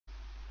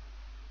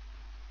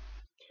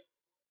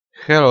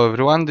Hello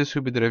everyone, this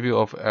will be the review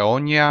of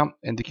EONIA,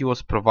 and the key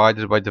was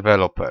provided by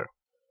developer.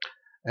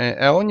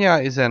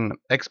 EONIA is an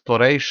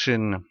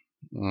exploration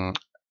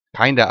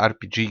kinda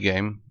RPG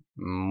game,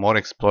 more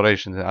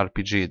exploration than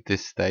RPG at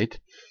this state,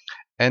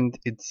 and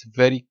it's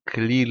very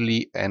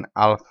clearly an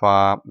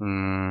alpha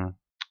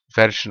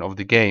version of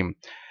the game.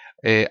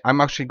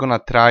 I'm actually gonna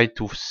try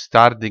to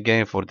start the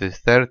game for the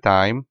third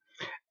time.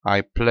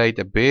 I played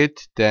a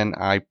bit, then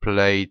I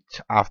played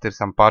after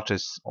some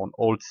patches on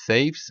old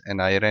saves,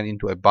 and I ran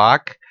into a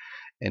bug,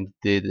 and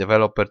the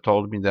developer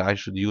told me that I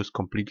should use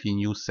completely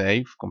new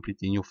save,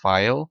 completely new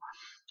file.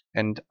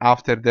 And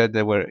after that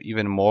there were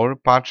even more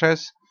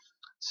patches.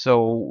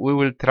 So we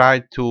will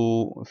try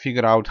to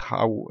figure out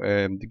how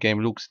the game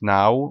looks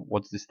now,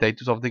 what's the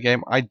status of the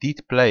game. I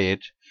did play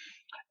it,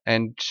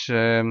 and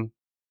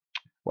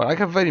well, I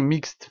have very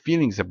mixed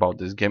feelings about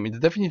this game. It's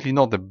definitely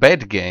not a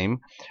bad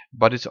game,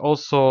 but it's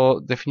also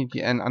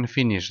definitely an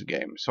unfinished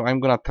game. So I'm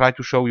gonna try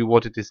to show you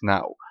what it is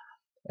now.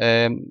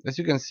 As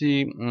you can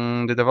see,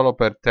 the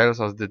developer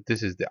tells us that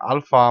this is the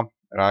alpha,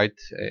 right?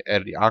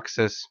 Early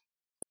access.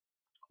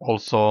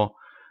 Also,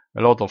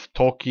 a lot of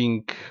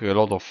talking, a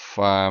lot of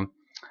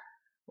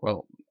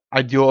well,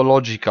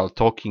 ideological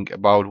talking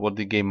about what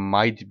the game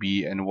might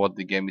be and what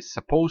the game is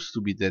supposed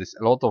to be. There is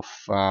a lot of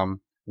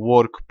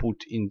work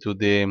put into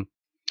the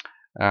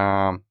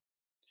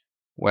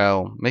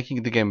well,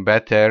 making the game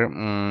better,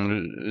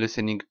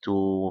 listening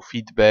to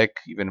feedback,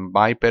 even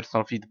my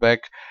personal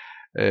feedback.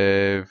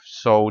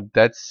 So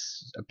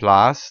that's a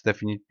plus.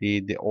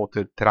 Definitely the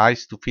author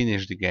tries to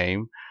finish the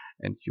game,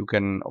 and you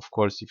can, of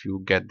course, if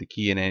you get the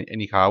key and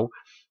anyhow,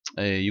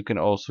 you can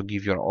also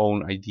give your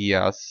own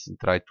ideas and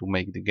try to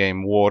make the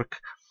game work.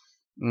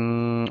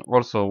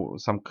 Also,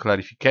 some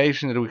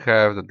clarification that we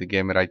have that the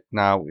game right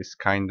now is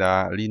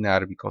kinda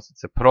linear because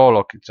it's a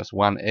prologue, it's just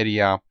one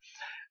area,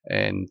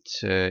 and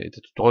it's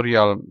a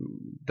tutorial.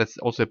 That's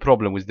also a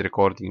problem with the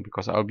recording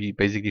because I'll be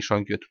basically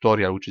showing you a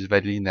tutorial which is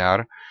very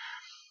linear.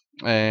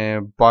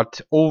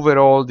 But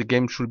overall the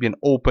game should be an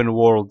open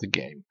world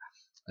game.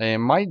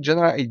 My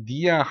general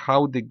idea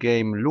how the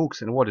game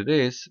looks and what it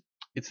is,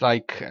 it's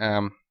like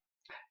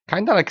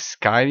kind of like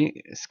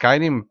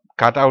Skyrim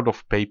cut out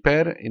of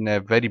paper in a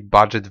very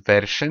budget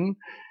version,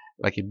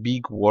 like a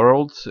big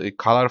world, a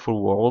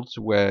colorful world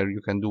where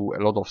you can do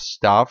a lot of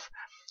stuff.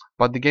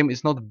 But the game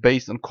is not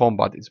based on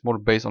combat, it's more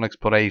based on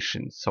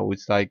exploration. So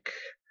it's like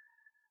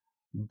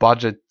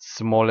budget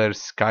smaller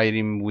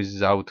Skyrim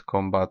without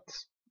combat,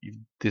 if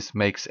this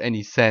makes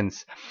any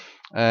sense.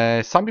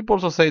 Some people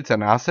also say it's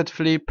an asset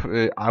flip.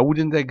 I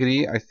wouldn't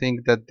agree. I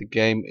think that the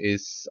game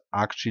is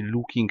actually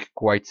looking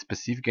quite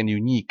specific and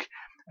unique,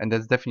 and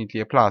that's definitely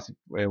a plus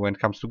when it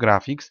comes to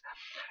graphics.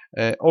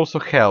 Also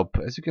help.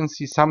 As you can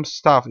see, some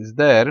stuff is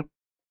there,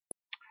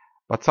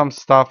 but some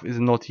stuff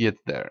is not yet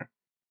there.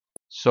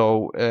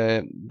 So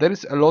there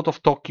is a lot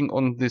of talking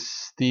on this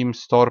Steam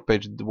store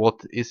page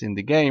what is in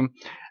the game.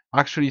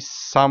 Actually,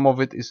 some of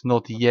it is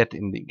not yet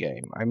in the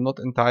game. I'm not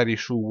entirely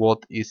sure what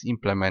is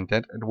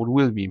implemented and what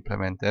will be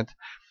implemented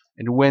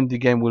and when the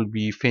game will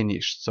be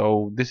finished.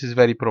 So this is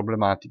very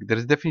problematic. There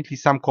is definitely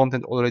some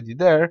content already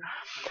there,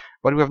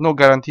 but we have no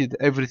guarantee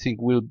that everything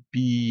will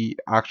be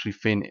actually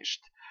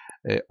finished.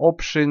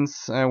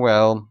 Options,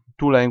 well,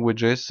 two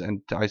languages,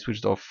 and I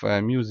switched off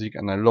music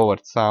and I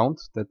lowered sound.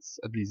 That's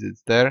at least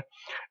it's there.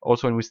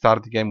 Also, when we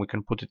start the game, we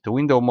can put it to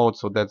window mode,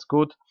 so that's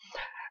good.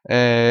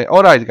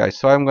 Alright guys,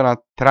 so I'm gonna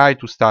try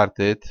to start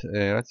it.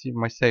 Let's see if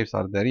my saves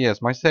are there.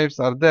 Yes, my saves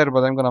are there,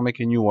 but I'm gonna make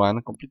a new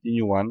one, completely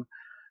new one.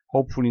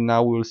 Hopefully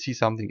now we'll see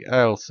something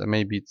else, and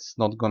maybe it's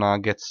not gonna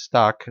get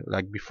stuck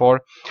like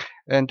before.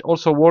 And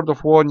also, word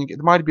of warning,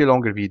 it might be a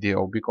longer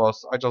video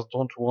because I just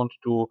don't want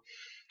to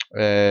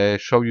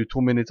show you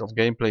 2 minutes of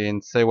gameplay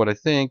and say what I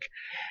think.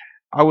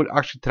 I will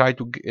actually try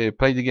to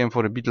play the game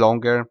for a bit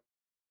longer,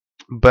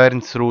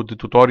 burn through the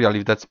tutorial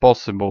if that's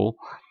possible,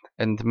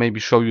 and maybe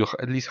show you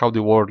at least how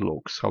the world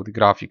looks, how the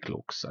graphic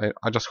looks.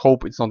 I just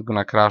hope it's not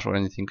gonna crash or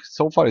anything.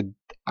 So far,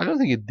 I don't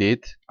think it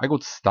did. I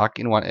got stuck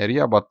in one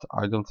area, but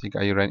I don't think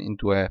I ran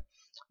into a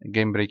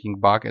game-breaking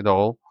bug at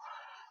all.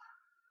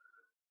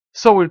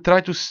 So we'll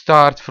try to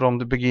start from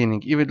the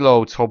beginning. If it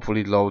loads,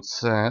 hopefully it loads.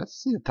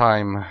 Let's see the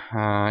time.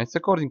 It's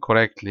recording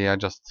correctly. I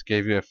just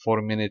gave you a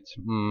 4-minute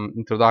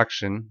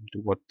introduction to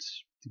what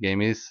the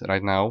game is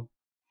right now.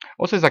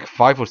 Also, it's like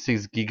 5 or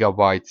 6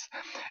 gigabytes,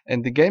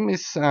 and the game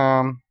is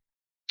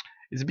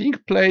it's being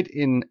played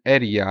in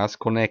areas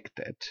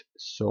connected.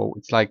 So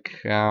it's like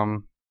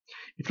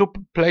if you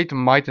played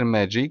Might and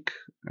Magic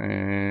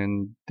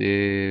and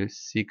the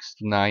 6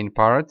 to 9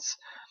 parts,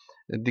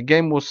 the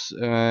game was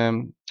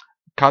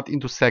cut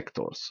into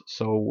sectors.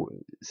 So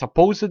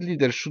supposedly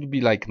there should be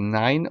like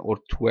 9 or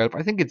 12.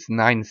 I think it's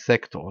 9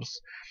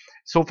 sectors.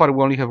 So far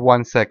we only have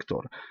one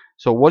sector.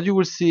 So what you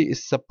will see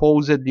is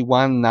supposedly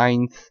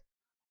 1/9,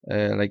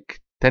 like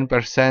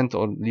 10%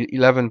 or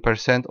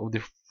 11% of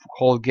the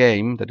whole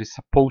game that is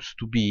supposed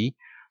to be.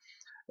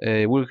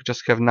 We'll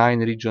just have 9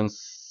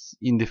 regions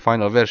in the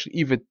final version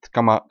if it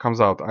comes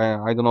out.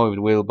 I don't know if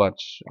it will, but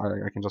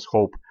I can just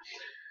hope.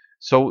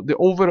 So the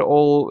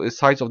overall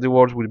size of the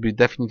world will be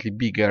definitely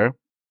bigger.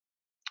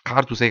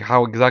 Hard to say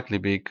how exactly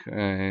big,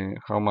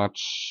 how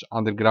much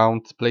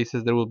underground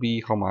places there will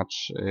be, how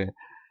much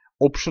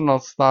optional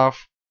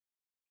stuff.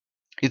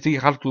 It's really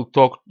hard to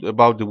talk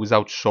about it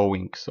without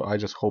showing, so I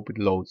just hope it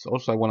loads.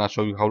 Also, I want to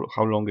show you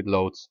how long it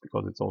loads,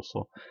 because it's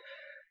also,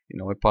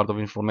 a part of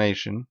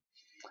information.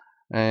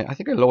 I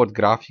think I lowered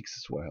graphics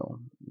as well,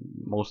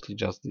 mostly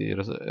just the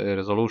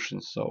resolution,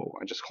 so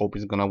I just hope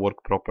it's gonna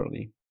work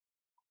properly.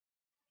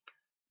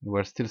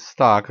 We're still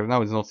stuck. Right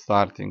now it's not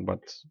starting,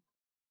 but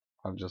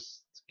I'll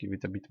just give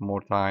it a bit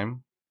more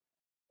time.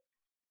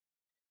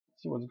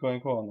 See what's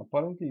going on.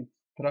 Apparently it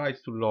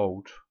tries to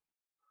load.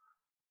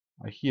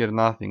 I hear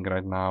nothing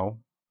right now.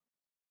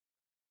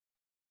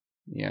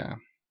 Yeah.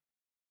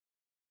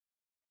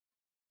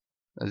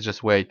 Let's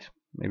just wait.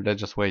 Maybe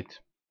let's just wait.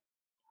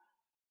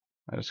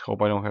 I just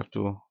hope I don't have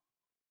to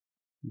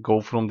go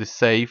from the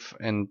save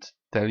and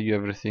tell you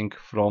everything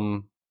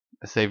from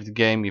a saved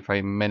game if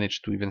I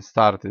manage to even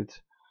start it.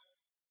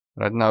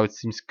 Right now it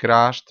seems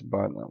crashed,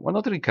 but well,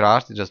 not really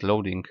crashed, it's just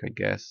loading, I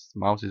guess.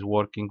 Mouse is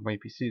working, my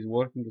PC is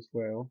working as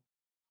well.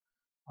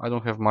 I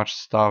don't have much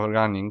stuff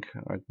running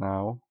right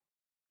now.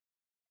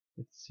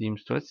 It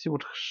seems to. Let's see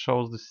what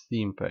shows the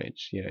Steam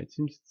page. Yeah, it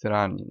seems it's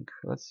running.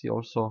 Let's see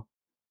also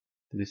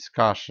the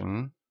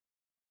discussion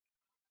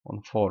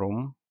on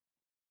forum.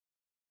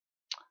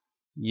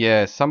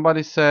 Yeah,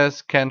 somebody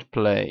says can't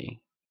play.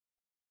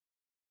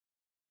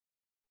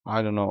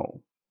 I don't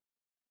know.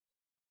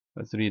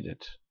 Let's read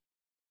it.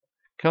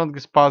 Cannot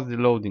get past the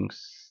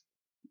loadings.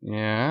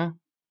 Yeah.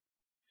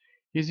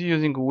 He's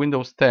using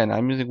Windows 10.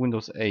 I'm using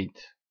Windows 8.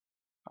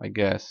 I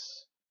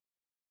guess.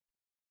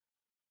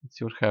 Let's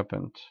see what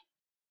happened.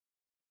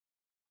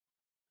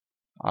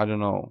 I don't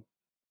know.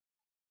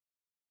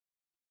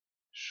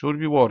 Should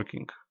be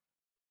working.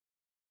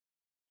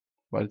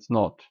 But it's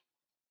not.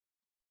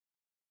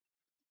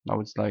 Now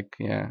it's like,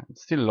 yeah,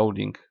 it's still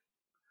loading.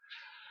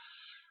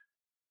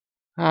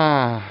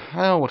 I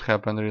don't know what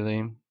happened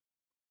really.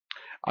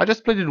 I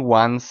just played it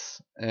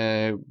once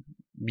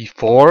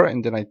before,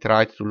 and then I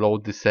tried to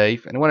load the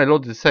save, and when I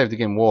loaded the save the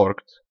game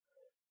worked.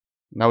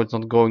 Now it's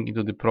not going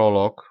into the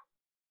prologue.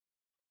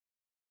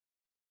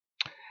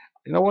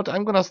 You know what,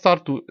 I'm gonna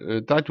start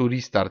to try to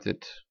restart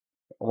it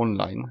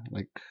online,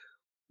 like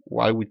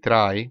while we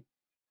try.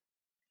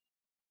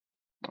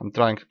 I'm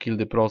trying to kill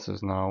the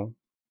process now.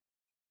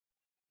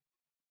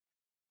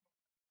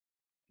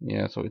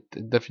 Yeah, so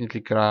it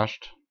definitely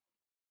crashed.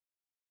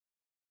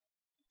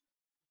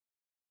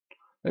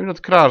 Maybe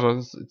not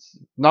crashed, it's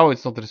now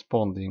it's not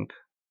responding.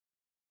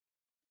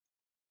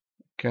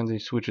 Can they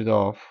switch it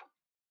off?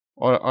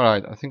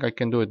 Alright, I think I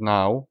can do it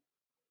now.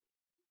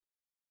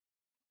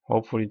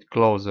 Hopefully it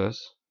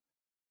closes.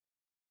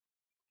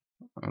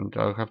 And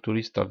I'll have to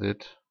restart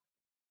it.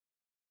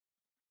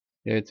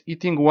 Yeah, it's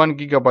eating 1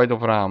 gigabyte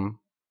of RAM.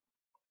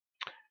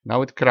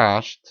 Now it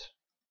crashed.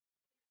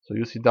 So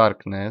you see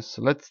darkness.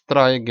 Let's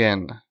try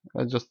again.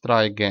 Let's just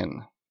try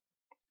again.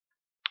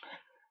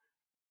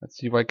 Let's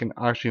see if I can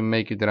actually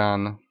make it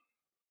run.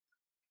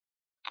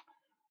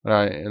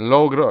 Right,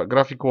 low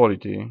graphic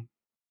quality.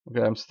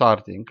 Okay, I'm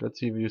starting. Let's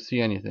see if you see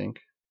anything.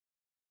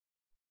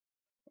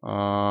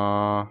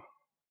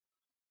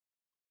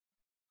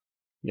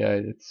 Yeah,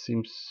 it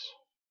seems,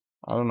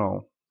 I don't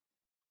know.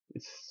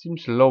 It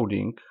seems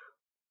loading.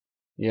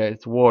 Yeah,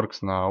 it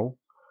works now.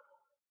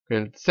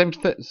 Okay,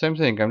 same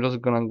thing. I'm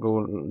just gonna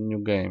go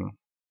new game.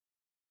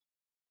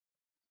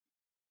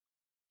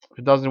 If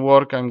it doesn't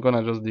work, I'm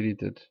gonna just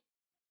delete it.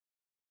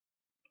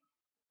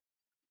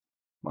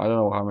 I don't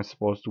know how I'm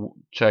supposed to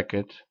check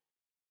it.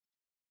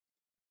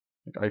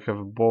 I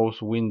have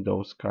both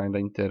windows kinda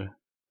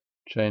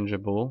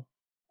interchangeable.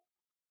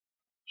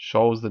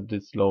 Shows that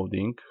it's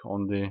loading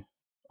on the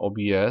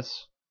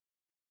OBS.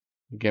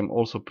 The game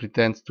also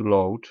pretends to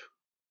load.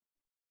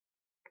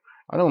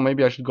 I don't know,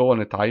 maybe I should go on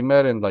a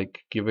timer and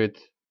like give it.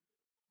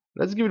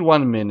 Let's give it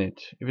 1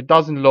 minute. If it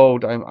doesn't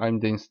load, I'm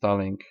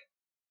deinstalling.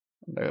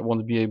 I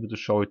won't be able to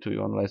show it to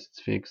you unless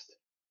it's fixed.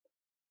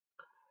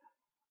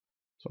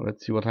 So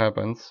let's see what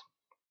happens.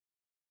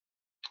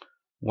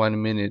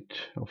 1 minute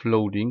of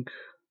loading.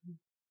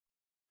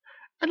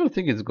 I don't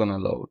think it's gonna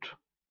load.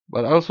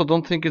 But I also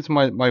don't think it's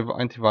my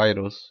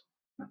antivirus.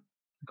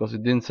 Because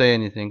it didn't say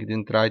anything. It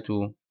didn't try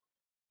to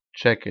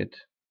check it.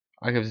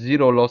 I have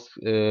 0 lost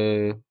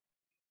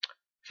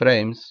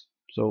frames.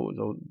 So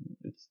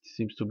it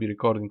seems to be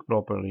recording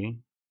properly.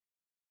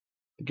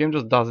 The game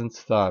just doesn't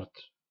start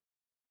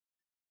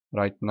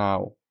right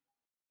now.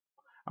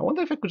 I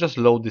wonder if I could just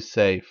load the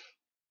save.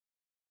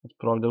 That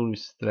probably would be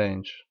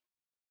strange.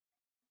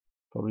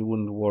 Probably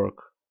wouldn't work.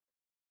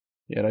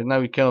 Yeah, right now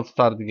we cannot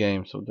start the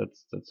game, so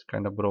that's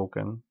kind of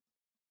broken.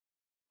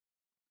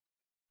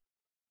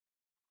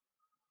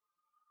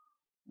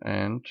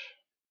 And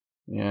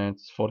yeah,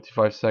 it's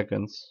 45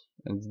 seconds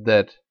and it's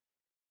dead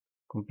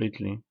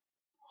completely.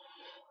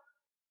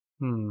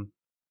 This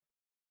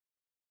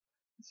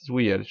is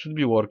weird. It should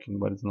be working,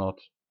 but it's not.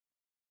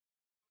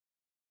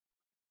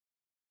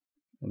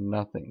 And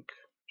nothing.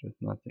 Just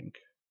nothing.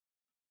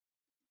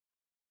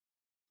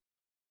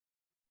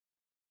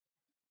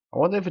 I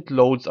wonder if it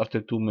loads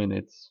after 2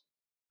 minutes.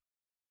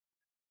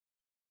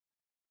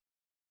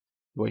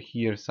 Do I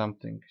hear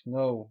something?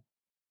 No.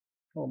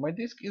 Oh, my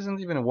disk isn't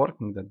even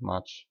working that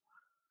much.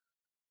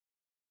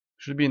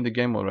 Should be in the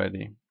game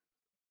already.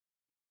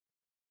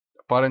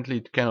 Apparently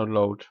it cannot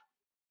load.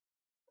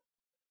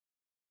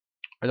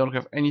 I don't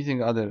have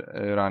anything other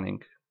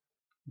running.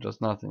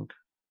 Just nothing.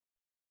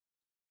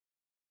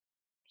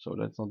 So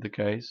that's not the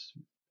case.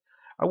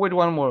 I'll wait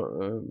one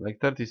more, like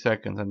 30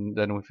 seconds, and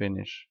then we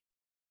finish.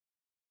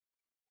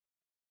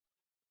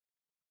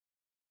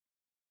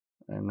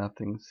 And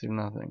nothing, still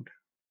nothing.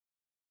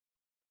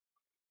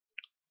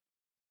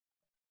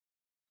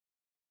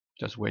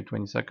 Just wait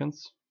 20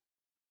 seconds.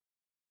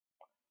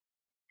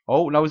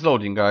 Oh, now it's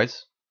loading,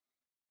 guys.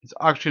 It's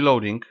actually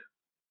loading.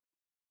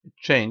 It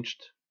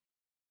changed.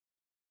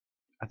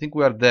 I think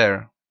we are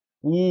there.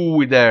 Ooh,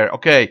 we're there.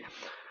 Okay.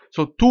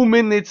 So 2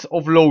 minutes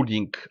of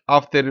loading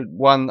after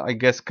one, I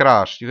guess,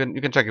 crash. You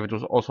can check if it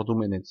was also 2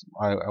 minutes.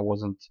 I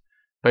wasn't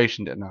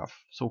patient enough.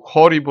 So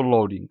horrible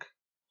loading.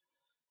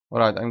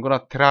 Alright, I'm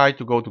gonna try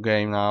to go to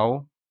game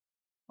now.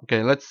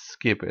 Okay, let's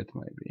skip it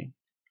maybe.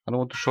 I don't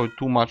want to show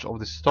too much of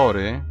the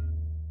story.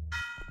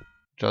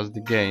 Just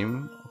the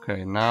game.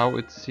 Okay, now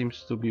it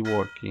seems to be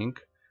working.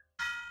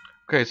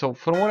 Okay, so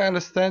from what I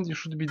understand, you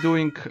should be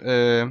doing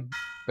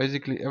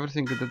basically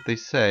everything that they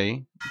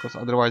say, because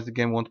otherwise the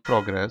game won't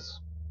progress.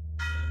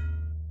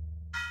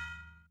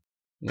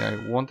 Yeah,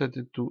 I wanted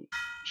it to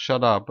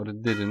shut up, but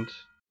it didn't.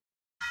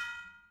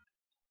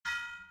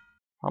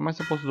 How am I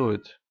supposed to do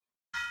it?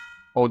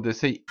 Oh, they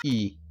say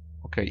E.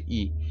 Okay,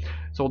 E.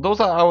 So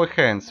those are our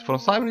hands. For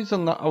some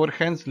reason, our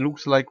hands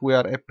looks like we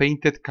are a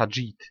painted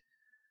Khajiit.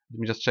 Let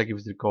me just check if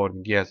it's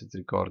recording. Yes, it's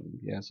recording.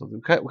 Yeah, so we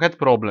had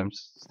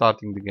problems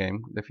starting the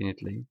game,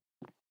 definitely.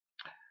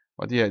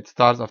 But yeah, it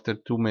starts after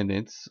 2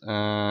 minutes.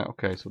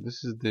 Okay, so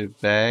this is the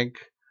bag.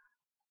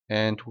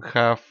 And we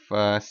have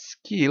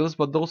skills,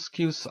 but those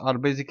skills are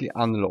basically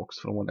unlocks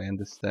from what I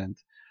understand.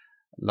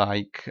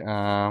 Like,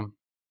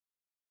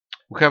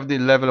 we have the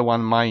level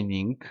 1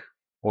 mining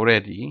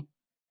already.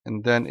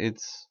 And then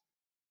it's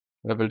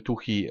level 2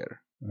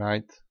 here,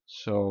 right?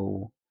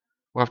 So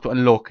we have to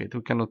unlock it.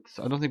 We cannot,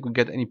 I don't think we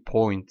get any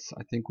points.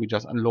 I think we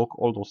just unlock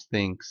all those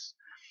things.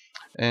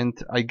 And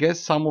I guess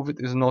some of it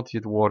is not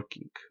yet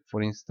working.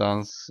 For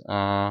instance,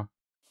 right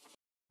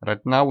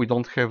now we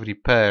don't have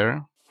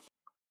repair.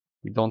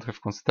 We don't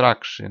have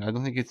construction. I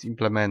don't think it's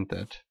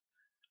implemented.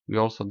 We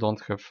also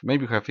don't have,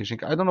 maybe we have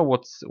fishing. I don't know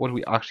what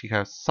we actually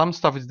have. Some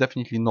stuff is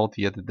definitely not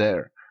yet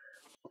there.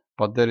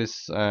 But there is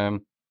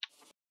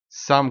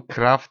some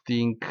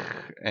crafting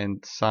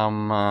and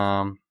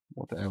some,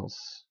 what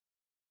else?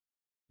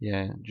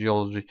 Yeah,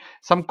 geology.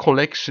 Some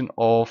collection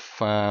of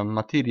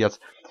materials.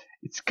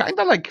 It's kind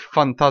of like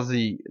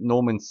fantasy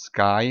No Man's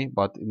Sky,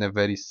 but in a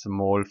very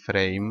small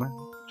frame.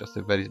 Just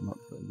a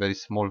very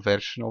small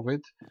version of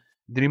it.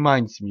 It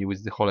reminds me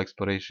with the whole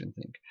exploration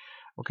thing.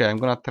 Okay, I'm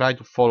gonna try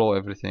to follow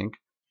everything.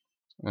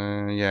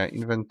 Yeah,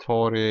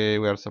 inventory.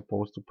 We are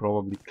supposed to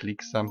probably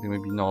click something,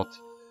 maybe not.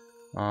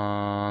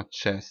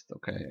 Chest.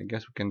 Okay, I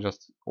guess we can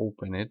just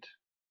open it.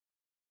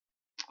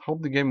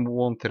 Hope the game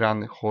won't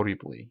run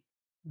horribly.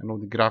 I know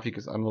the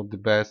graphics are not the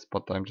best,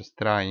 but I'm just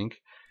trying.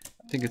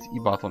 I think it's E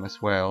button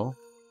as well.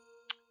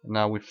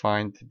 Now we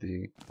find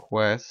the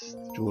quest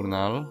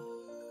journal.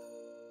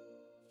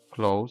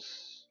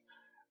 Close.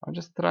 I'm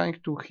just trying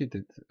to hit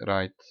it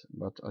right,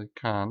 but I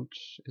can't.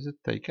 Is it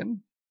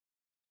taken?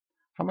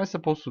 How am I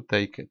supposed to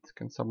take it?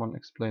 Can someone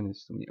explain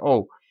this to me?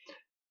 Oh,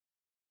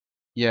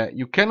 yeah,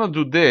 you cannot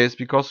do this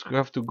because you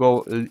have to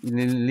go in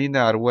a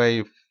linear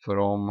way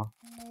from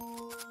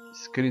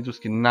screen to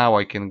screen. Now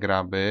I can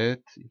grab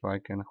it. If I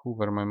can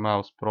hover my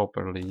mouse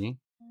properly,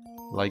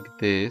 like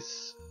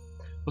this.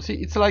 Well, see,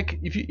 it's like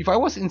if I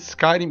was in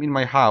Skyrim in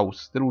my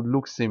house, that would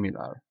look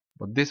similar.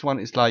 But this one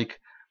is like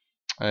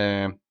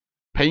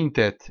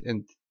painted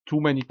and too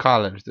many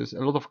colors. There's a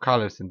lot of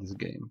colors in this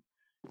game.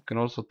 You can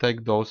also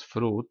take those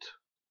fruit.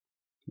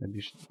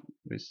 Maybe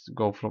let's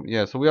go from,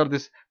 yeah. So we are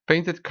this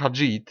painted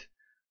Khajiit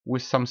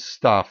with some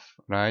stuff,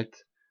 right?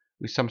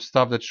 With some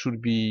stuff that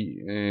should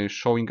be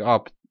showing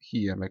up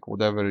here, like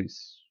whatever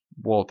is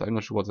what. I'm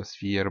not sure what's a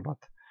sphere, but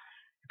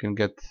you can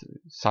get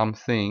some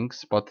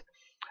things. But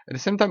at the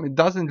same time, it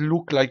doesn't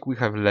look like we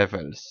have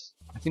levels.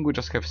 I think we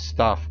just have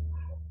stuff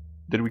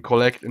that we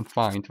collect and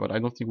find, but I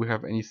don't think we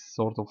have any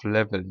sort of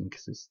leveling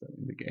system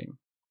in the game.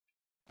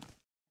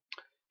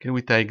 Can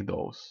we take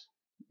those?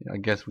 Yeah, I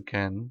guess we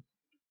can.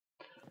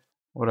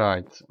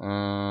 Alright.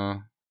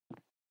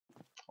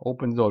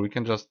 Open door. We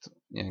can just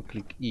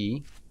click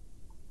E.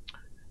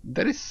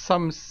 There is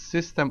some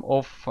system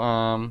of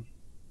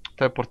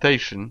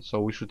teleportation,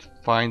 so we should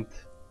find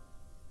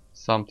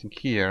something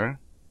here.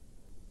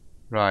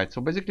 Right. So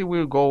basically,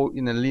 we'll go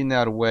in a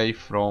linear way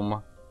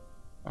from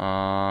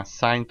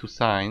sign to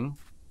sign.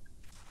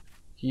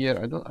 Here,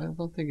 I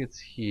don't think it's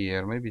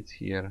here. Maybe it's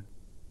here.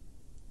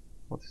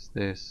 What is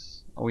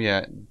this? Oh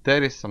yeah,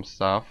 there is some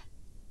stuff.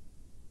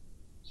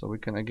 So we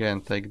can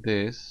again take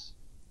this.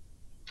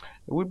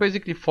 We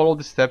basically follow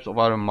the steps of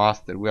our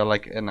master. We are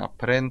like an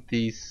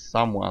apprentice,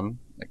 someone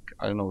like,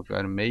 I don't know if we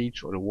are a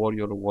mage or a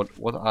warrior or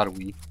what are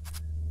we?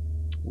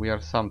 We are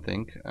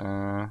something,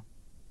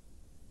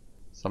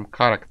 some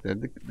character.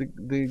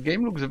 The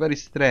game looks very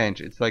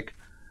strange. It's like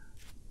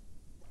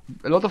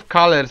a lot of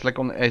colors like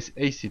on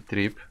AC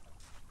trip,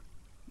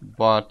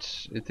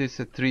 but it is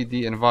a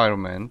 3D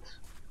environment.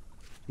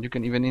 You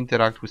can even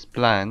interact with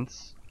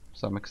plants to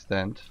some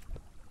extent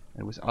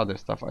and with other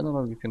stuff. I don't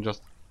know if you can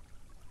just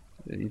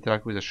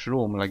interact with a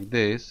shroom like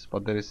this,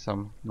 but there is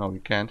some... no, you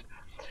can't.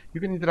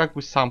 You can interact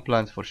with some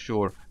plants for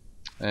sure.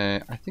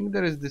 I think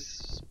there is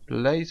this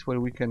place where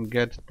we can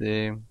get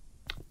the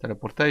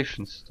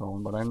teleportation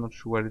stone, but I'm not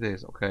sure where it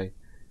is. Okay.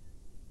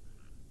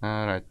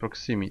 Alright,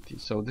 proximity.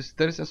 So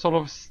there is a sort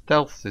of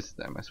stealth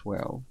system as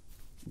well.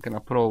 We can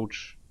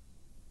approach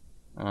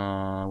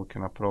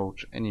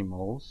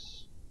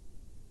animals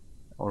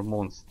or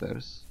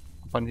monsters.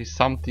 Apparently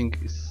something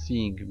is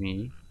seeing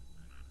me.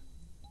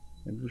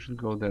 Maybe we should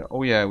go there.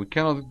 Oh yeah, we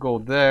cannot go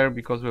there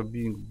because we're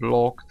being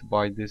blocked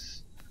by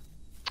this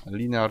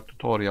linear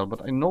tutorial.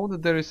 But I know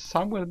that there is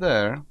somewhere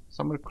there,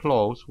 somewhere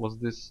close, was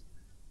this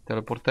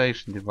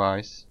teleportation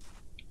device.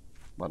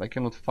 But I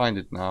cannot find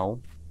it now.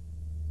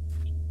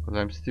 Because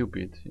I'm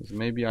stupid. Yes,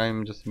 maybe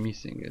I'm just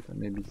missing it, and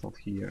maybe it's not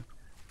here.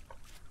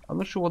 I'm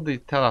not sure what they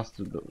tell us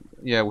to do.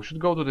 Yeah, we should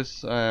go to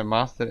this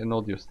Master and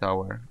Audios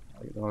Tower.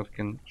 I don't know if I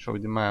can show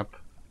you the map.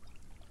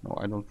 No,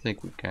 I don't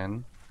think we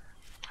can.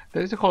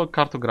 There is a whole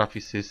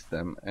cartography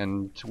system,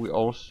 and we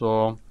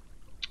also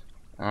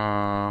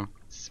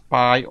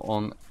spy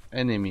on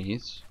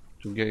enemies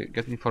to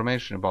get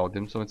information about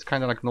them. So it's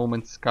kind of like No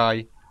Man's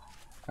Sky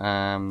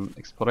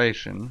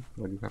exploration,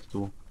 where you have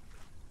to,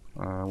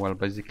 well,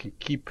 basically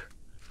keep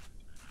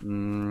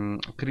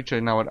creature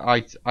in our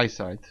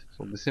eyesight.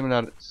 So the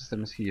similar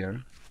system is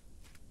here.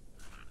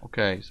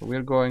 Okay, so we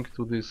are going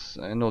to this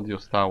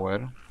Audios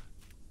Tower.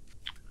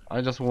 I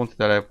just want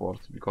teleport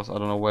because I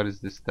don't know where is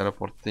this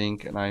teleport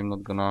thing, and I'm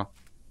not gonna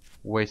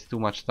waste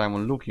too much time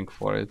on looking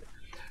for it.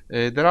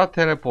 There are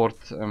teleport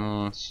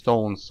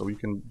stones, so you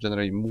can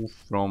generally move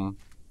from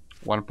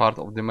one part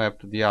of the map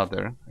to the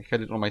other. I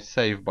had it on my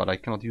save, but I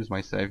cannot use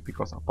my save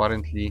because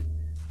apparently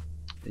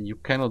you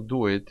cannot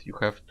do it. You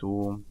have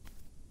to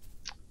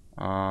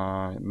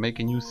make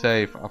a new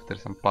save after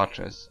some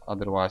patches,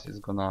 otherwise it's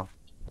gonna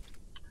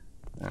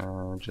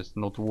just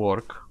not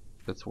work.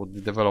 That's what the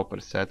developer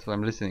said, so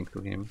I'm listening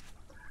to him.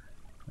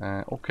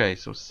 Okay,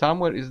 so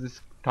somewhere is this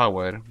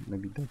tower.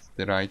 Maybe that's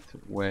the right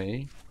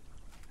way.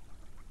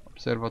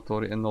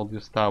 Observatory and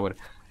Audios Tower.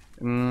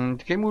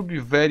 The game will be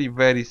very,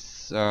 very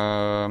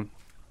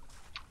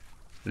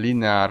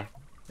linear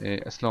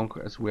as long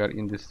as we are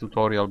in this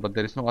tutorial, but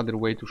there is no other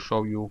way to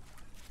show you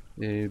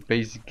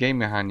basic game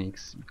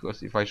mechanics,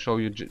 because if I show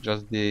you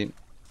just the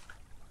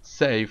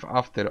save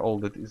after all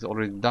that is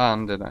already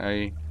done, then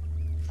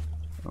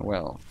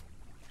well,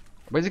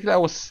 basically I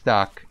was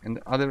stuck. And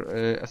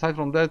aside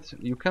from that,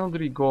 you cannot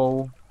really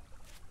go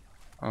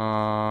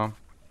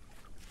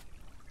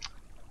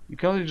you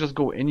cannot really just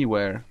go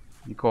anywhere,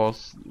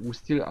 because we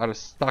still are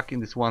stuck in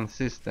this one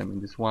system, in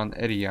this one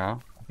area.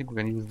 I think we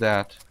can use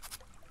that.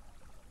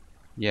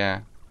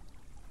 Yeah.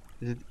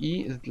 Is it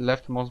E? Is it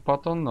left mouse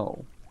button?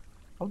 No.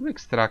 How do we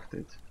extract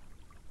it?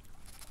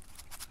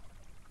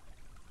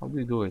 How do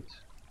we do it?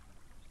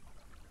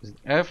 Is it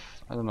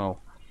F? I don't know.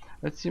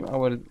 Let's see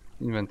our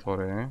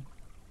inventory.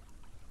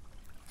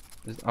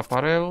 Is it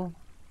apparel?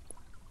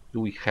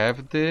 Do we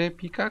have the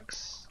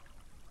pickaxe?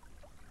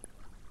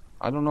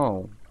 I don't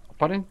know.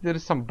 Apparently there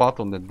is some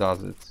button that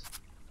does it.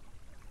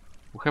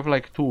 We have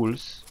like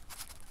tools.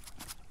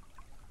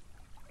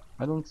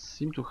 I don't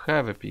seem to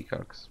have a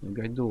pickaxe.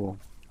 Maybe I do.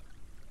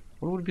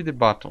 What would be the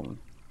button?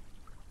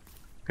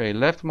 Okay,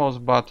 left mouse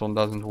button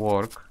doesn't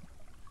work.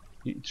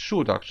 It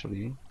should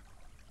actually.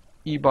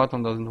 E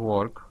button doesn't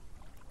work.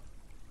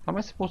 How am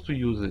I supposed to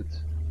use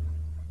it?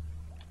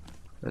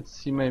 Let's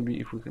see, maybe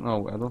if we can...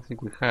 no, I don't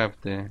think we have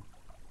the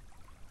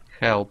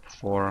help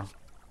for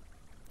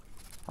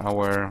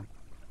our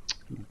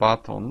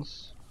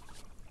buttons.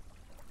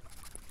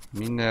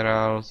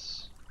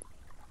 Minerals,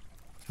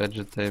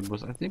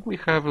 vegetables. I think we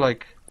have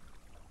like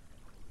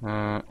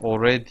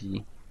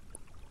already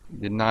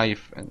the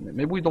knife, and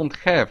maybe we don't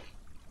have.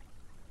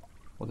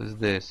 What is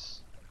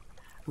this?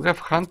 We have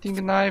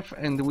hunting knife,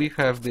 and we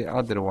have the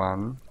other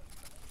one,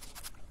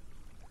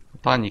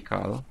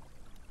 botanical.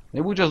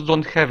 Maybe we just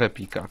don't have a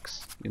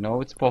pickaxe, you know,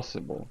 it's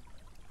possible.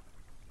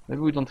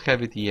 Maybe we don't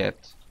have it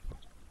yet.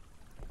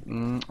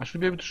 I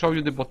should be able to show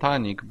you the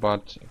botanic,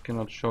 but I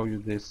cannot show you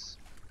this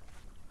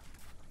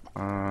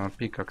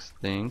pickaxe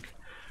thing.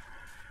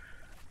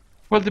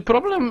 Well, the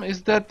problem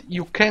is that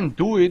you can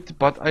do it,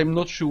 but I'm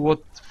not sure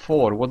what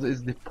for. What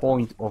is the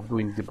point of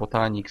doing the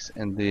botanics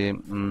and the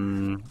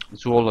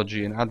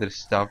zoology and other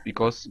stuff?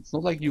 Because it's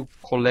not like you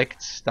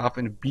collect stuff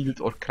and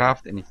build or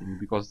craft anything,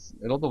 because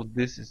a lot of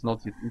this is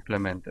not yet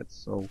implemented.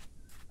 So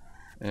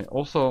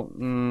also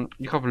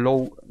you have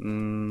low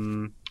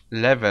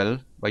level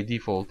by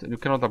default, and you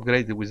cannot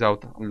upgrade it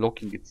without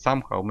unlocking it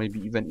somehow, maybe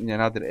even in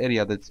another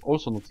area that's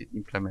also not yet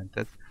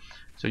implemented.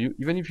 So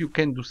even if you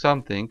can do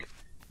something,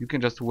 you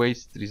can just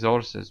waste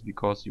resources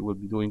because you will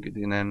be doing it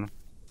in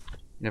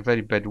a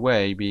very bad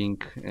way, being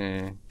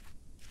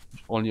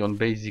only on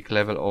basic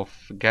level of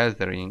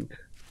gathering.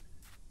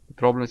 The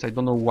problem is I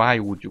don't know why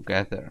would you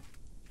gather.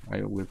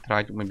 I will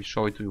try to maybe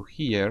show it to you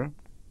here.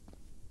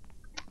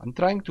 I'm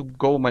trying to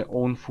go my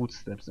own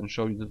footsteps and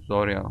show you the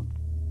tutorial.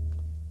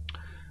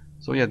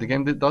 So yeah, the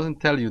game doesn't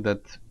tell you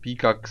that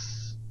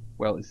pickaxe,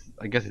 well,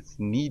 I guess it's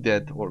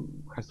needed or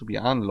has to be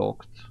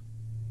unlocked.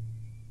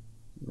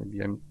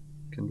 Maybe I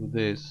can do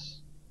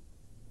this.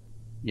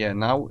 Yeah,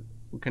 now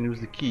we can use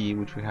the key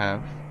which we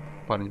have.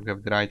 Apparently we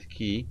have the right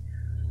key.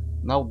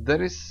 Now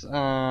there is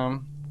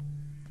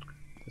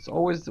it's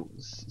always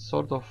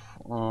sort of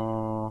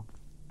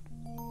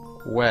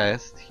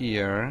quest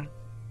here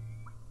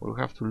where we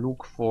have to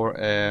look for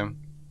a,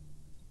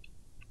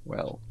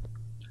 well,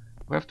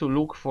 we have to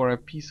look for a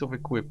piece of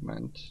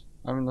equipment.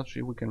 I'm not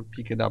sure if we can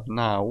pick it up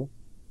now.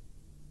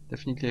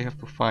 Definitely I have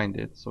to find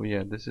it. So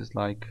yeah, this is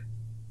like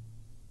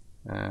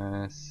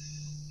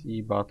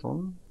C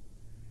button,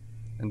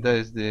 and there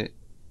is the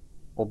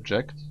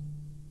object.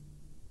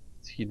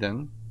 It's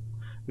hidden.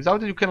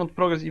 Without it you cannot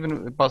progress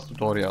even past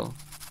tutorial.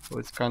 So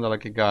it's kind of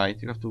like a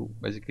guide. You have to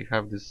basically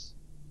have this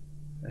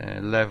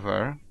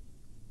lever.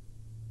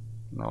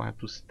 Now I have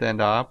to stand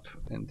up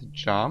and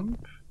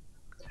jump.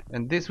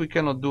 And this we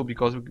cannot do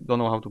because we don't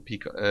know how to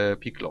pick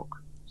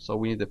lock. So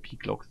we need a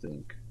pick lock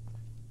thing.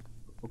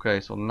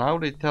 Okay, so now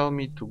they tell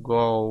me to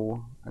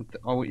go and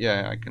oh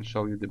yeah, I can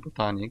show you the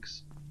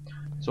botanics.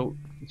 So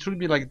it should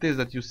be like this,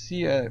 that you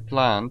see a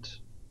plant,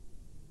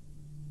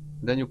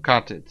 then you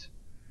cut it.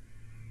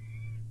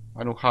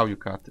 I don't know how you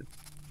cut it.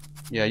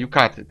 Yeah, you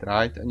cut it,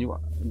 right? And you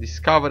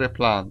discover a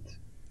plant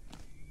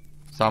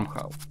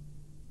somehow.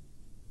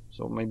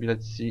 So maybe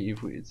let's see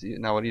if it's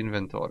in our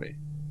inventory.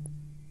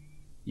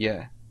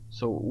 Yeah.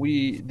 So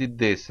we did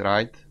this,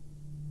 right?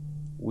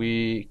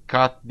 We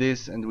cut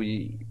this and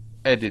we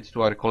add it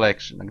to our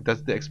collection. Like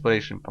that's the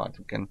exploration part.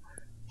 We can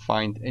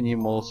find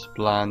animals,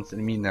 plants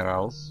and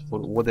minerals for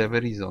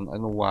whatever reason. I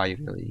don't know why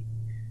really.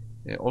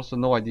 Also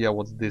no idea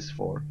what's this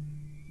for.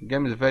 The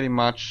game is very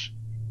much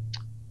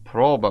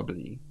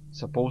probably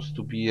supposed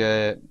to be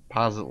a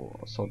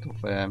puzzle, sort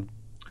of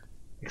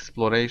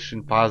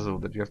exploration puzzle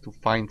that you have to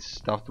find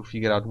stuff to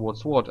figure out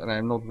what's what, and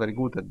I'm not very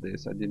good at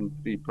this. I didn't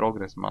really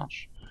progress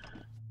much.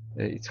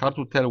 It's hard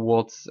to tell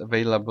what's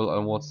available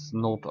and what's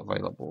not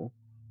available.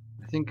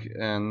 I think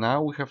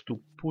now we have to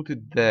put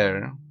it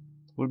there.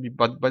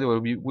 But by the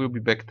way, we'll be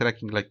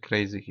backtracking like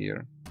crazy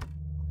here.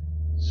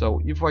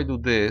 So if I do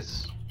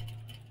this,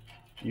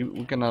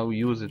 we can now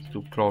use it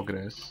to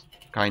progress,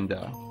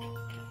 kinda.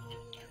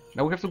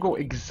 Now we have to go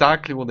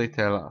exactly what they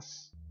tell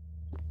us.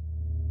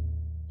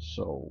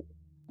 So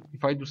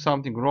if I do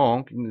something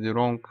wrong in the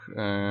wrong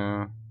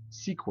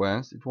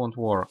sequence, it won't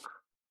work.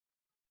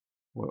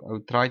 Well, I'll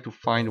try to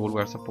find what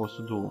we are supposed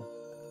to do.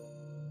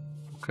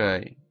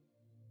 Okay.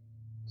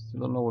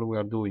 Still don't know what we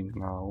are doing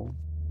now.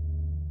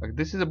 Like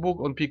this is a book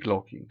on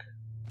picklocking.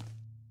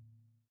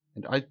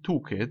 And I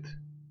took it.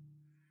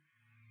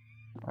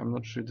 I'm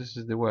not sure this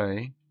is the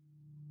way.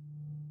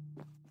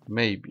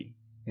 Maybe.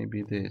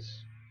 Maybe it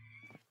is.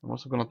 I'm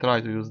also gonna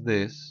try to use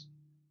this.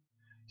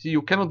 See,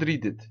 you cannot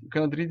read it. You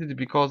cannot read it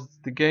because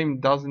the game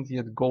doesn't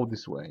yet go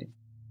this way.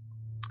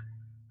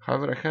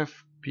 However, I have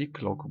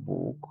picklock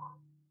book.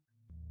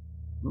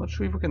 I'm not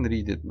sure if we can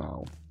read it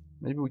now.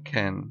 Maybe we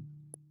can.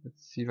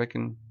 Let's see if I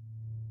can.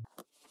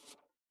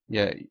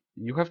 Yeah,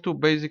 you have to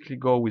basically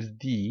go with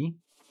D.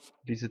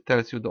 This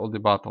tells you all the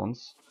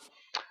buttons.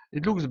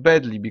 It looks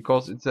badly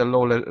because it's a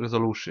low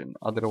resolution.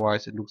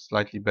 Otherwise, it looks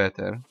slightly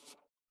better.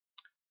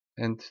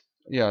 And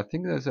yeah, I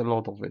think there's a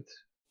lot of it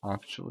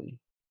actually.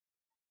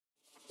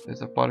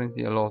 There's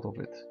apparently a lot of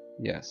it.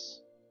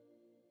 Yes.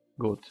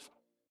 Good.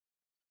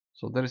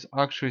 So there is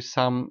actually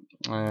some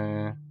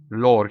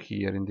lore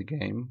here in the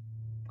game.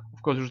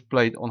 Of course, you should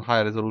play it on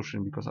high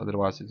resolution because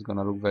otherwise it's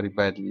gonna look very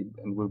badly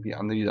and will be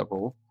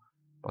unreadable.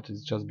 But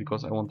it's just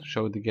because I want to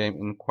show the game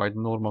in quite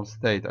normal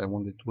state. I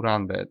want it to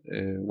run bad,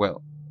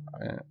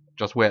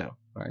 just well,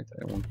 right?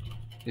 I want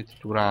it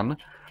to run,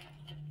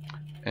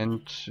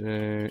 and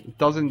it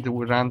doesn't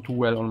run too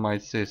well on my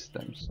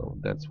system, so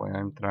that's why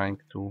I'm trying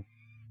to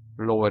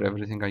lower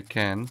everything I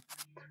can.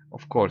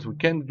 Of course, we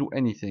can't do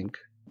anything.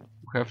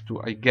 We have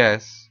to, I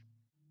guess,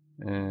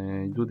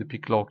 do the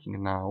picklocking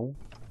now,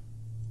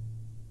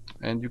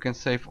 and you can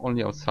save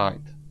only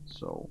outside.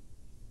 So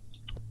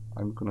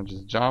I'm gonna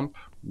just jump,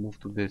 move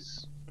to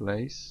this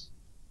place.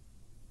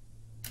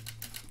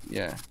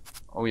 Yeah.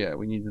 Oh yeah,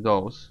 we need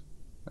those.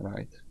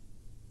 Right.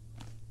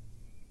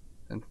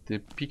 And the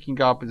picking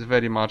up is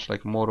very much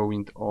like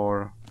Morrowind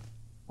or...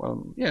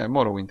 well, yeah,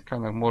 Morrowind.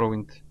 Kind of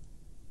Morrowind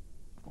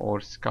or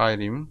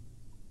Skyrim.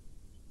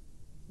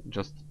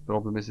 Just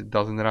problem is it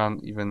doesn't run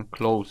even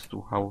close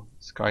to how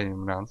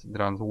Skyrim runs. It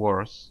runs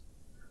worse.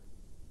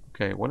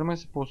 Okay, what am I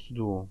supposed to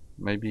do?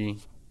 Maybe...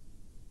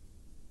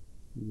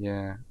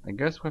 Yeah, I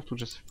guess we have to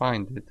just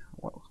find it.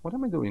 What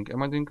am I doing?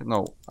 Am I doing?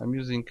 No, I'm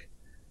using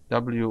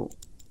W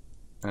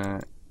A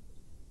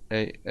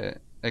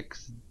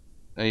X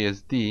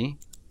ASD.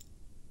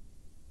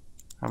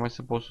 How am I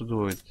supposed to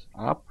do it?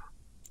 Up?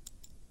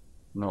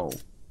 No.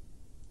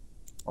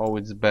 Oh,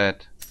 it's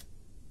bad.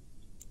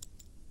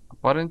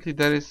 Apparently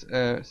there is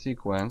a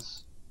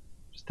sequence.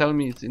 Just tell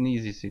me it's an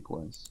easy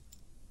sequence.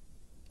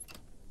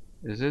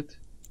 Is it?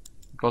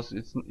 Because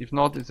it's, if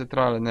not, it's a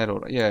trial and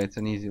error. Yeah, it's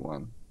an easy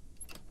one.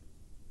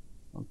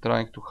 I'm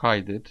trying to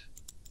hide it,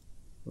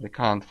 but I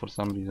can't for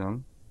some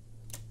reason.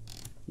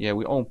 Yeah,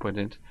 we opened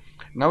it.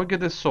 Now we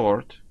get a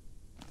sword,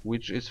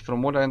 which is,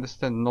 from what I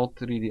understand, not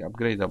really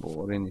upgradable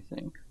or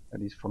anything. At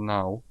least for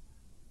now.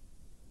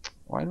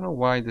 I don't know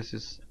why this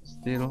is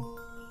still...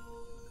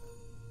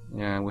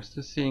 Yeah, we're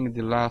still seeing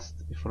the last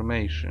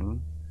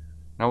information.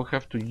 Now we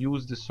have to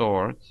use the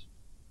sword.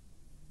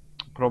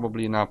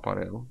 Probably in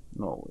apparel.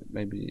 No,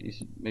 maybe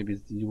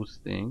it's the use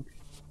thing.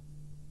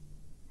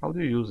 How do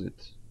you use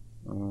it?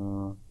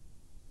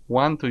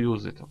 One to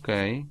use it,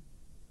 okay.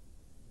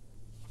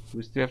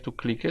 We still have to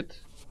click it.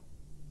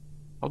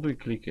 How do we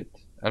click it?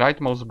 Right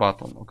mouse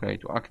button, okay,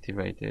 to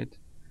activate it.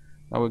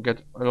 Now we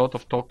get a lot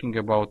of talking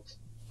about,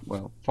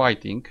 well,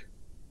 fighting.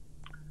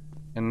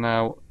 And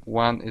now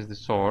one is the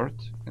sword.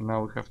 And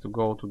now we have to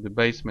go to the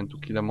basement to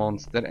kill a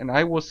monster. And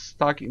I was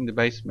stuck in the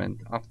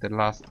basement after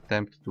last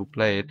attempt to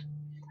play it,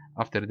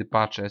 after the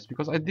patches,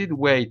 because I did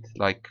wait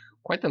like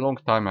quite a long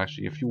time,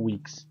 actually, a few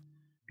weeks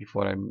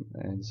before I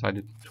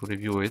decided to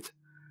review it,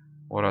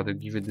 or rather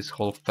give it this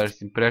whole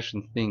first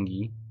impression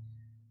thingy.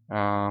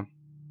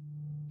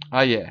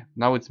 Yeah,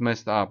 now it's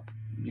messed up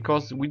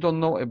because we don't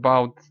know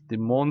about the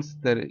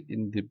monster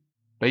in the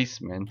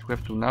basement. We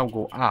have to now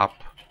go up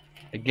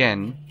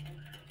again,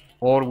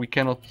 or we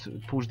cannot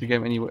push the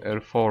game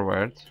anywhere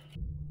forward.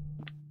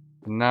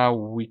 Now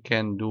we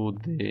can do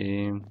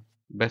the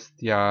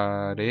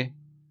bestiary.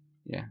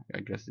 Yeah, I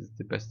guess it's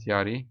the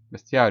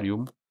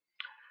bestiarium.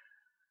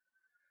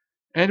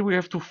 And we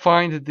have to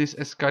find this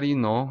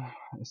escarino.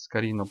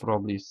 Escarino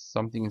probably is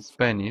something in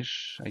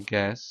Spanish, I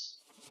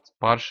guess. It's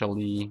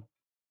partially...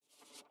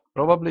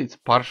 Probably it's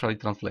partially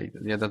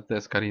translated. Yeah, that's the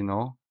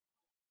escarino.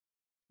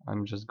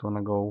 I'm just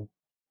gonna go...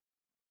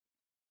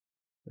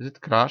 Is it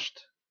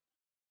crashed?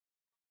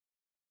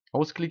 I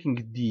was clicking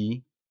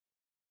D.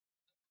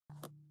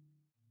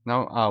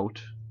 Now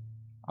out.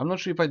 I'm not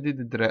sure if I did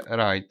it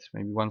right.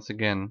 Maybe once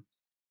again.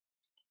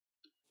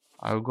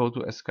 I'll go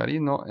to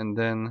escarino and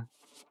then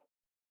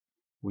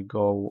we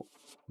go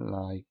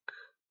like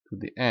to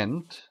the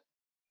end.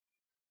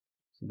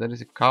 So there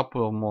is a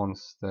couple of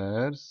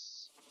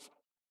monsters.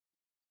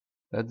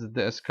 That's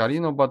the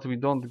escarino, but we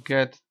don't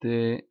get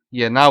the...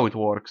 Yeah, now it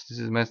works. This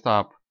is messed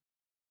up.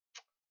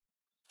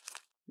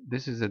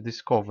 This is a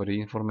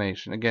discovery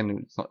information. Again,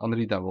 it's not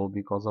unreadable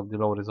because of the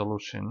low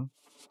resolution.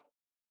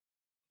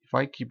 If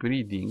I keep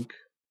reading,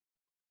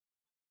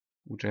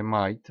 which I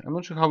might, I'm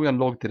not sure how we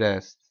unlock the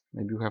rest.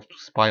 Maybe we have to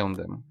spy on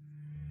them.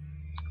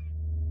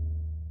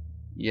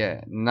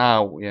 Yeah,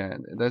 now, yeah,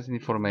 that's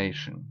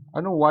information. I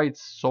don't know why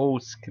it's so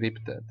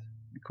scripted,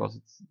 because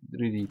it's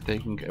really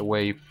taking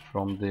away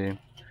from the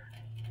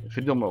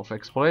freedom of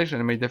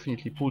exploration. It may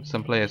definitely put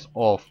some players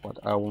off, but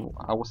I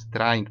was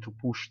trying to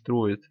push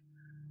through it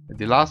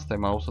the last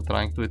time. I'm also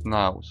trying to do it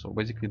now. So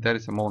basically there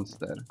is a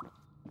monster.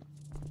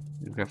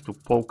 You have to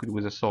poke it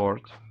with a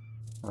sword,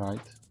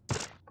 right?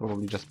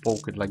 Probably just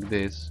poke it like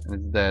this and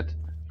it's dead.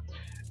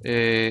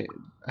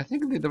 I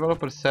think the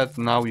developer said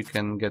now you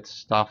can get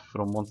stuff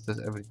from monsters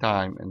every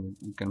time, and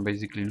you can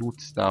basically loot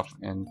stuff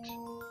and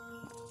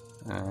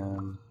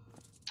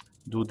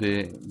do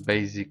the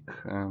basic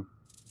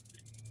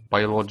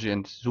biology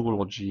and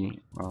zoology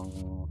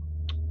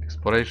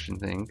exploration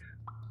thing.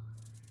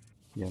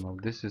 Yeah, now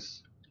this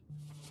is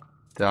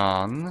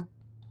done.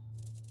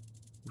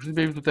 We should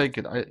be able to take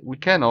it. We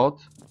cannot,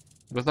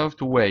 because now we have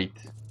to wait.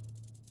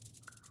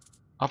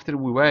 After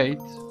we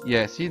wait,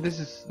 yeah, see, this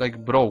is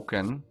like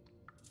broken.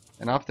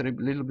 And after a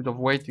little bit of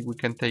waiting, we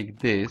can take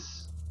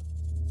this.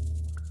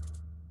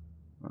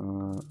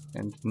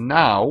 And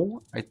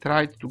now I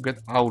tried to get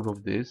out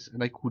of this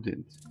and I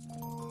couldn't.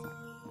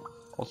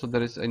 Also,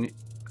 there is a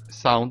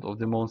sound of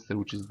the monster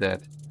which is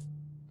dead.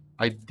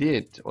 I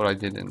did or I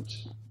didn't.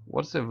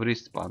 What's a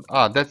wristband?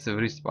 Ah, that's a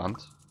wristband.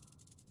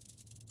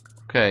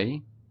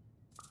 Okay.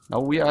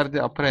 Now we are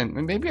the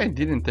apprentice. Maybe I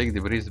didn't take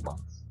the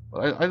wristbands.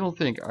 I don't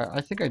think.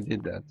 I think I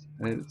did that.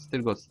 And it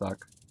still got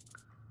stuck.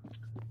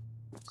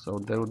 So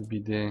that would be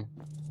the...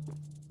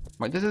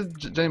 This is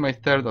generally my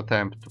third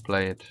attempt to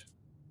play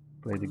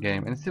the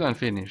game. And it's still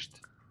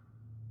unfinished.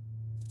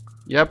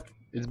 Yep.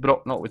 It's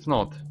no, it's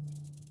not.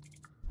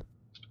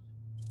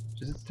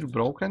 Is it still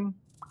broken?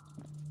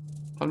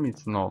 Tell me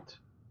it's not.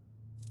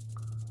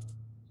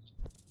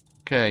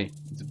 Okay,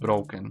 it's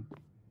broken.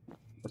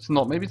 It's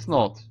not. Maybe it's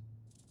not.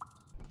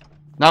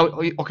 Now,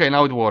 okay,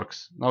 now it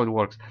works. Now it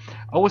works.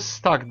 I was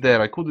stuck there.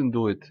 I couldn't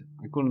do it.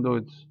 I couldn't do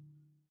it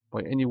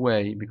by any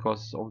way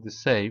because of the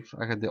save.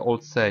 I had the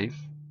old save.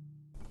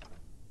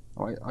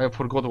 I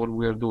forgot what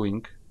we were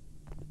doing.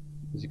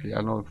 Basically, I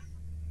don't know if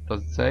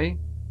does it say.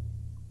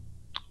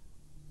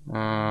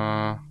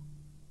 I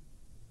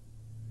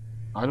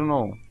don't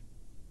know.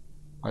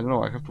 I don't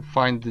know. I have to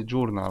find the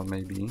journal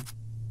maybe.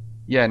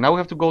 Yeah, now we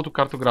have to go to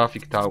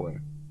cartographic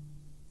tower.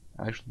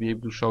 I should be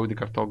able to show you the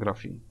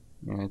cartography.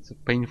 Yeah, it's a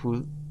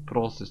painful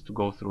process to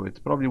go through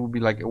it. Probably would be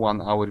like a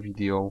 1 hour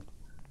video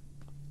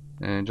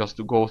just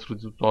to go through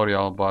the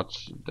tutorial, but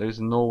there is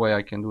no way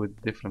I can do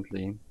it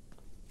differently.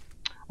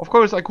 Of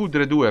course I could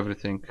redo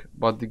everything,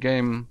 but the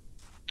game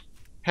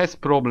has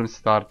problems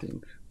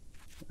starting.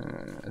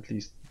 At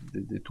least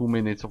the 2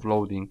 minutes of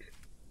loading.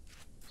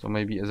 So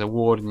maybe as a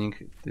warning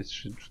this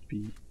should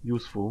be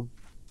useful.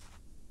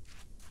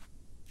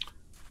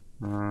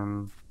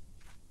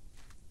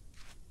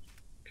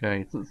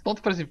 Okay, it's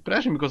not first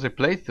impression because I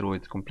played through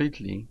it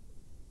completely.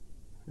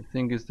 The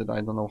thing is that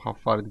I don't know how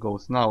far it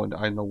goes now, and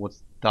I know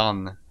what's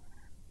done.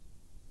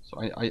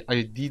 So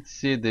I did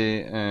see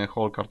the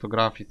whole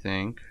cartography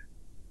thing.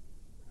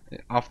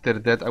 After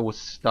that I was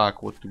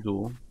stuck what to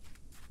do.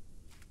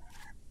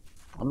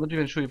 I'm not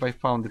even sure if I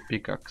found the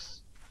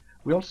pickaxe.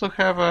 We also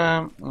have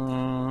a...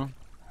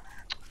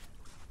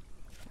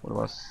 what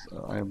was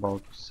I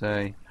about to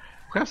say?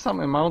 We have some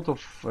amount of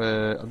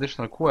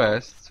additional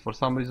quests. For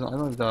some reason, I don't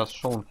know if they are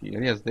shown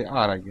here. Yes, they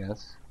are, I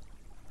guess.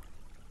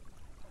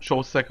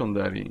 Show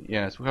secondary.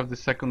 Yes, we have the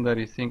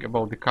secondary thing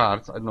about the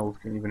cards. I don't know if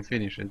we can even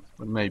finish it,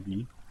 but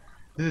maybe.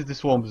 This is the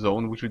swamp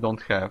zone, which we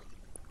don't have.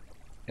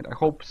 And I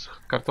hope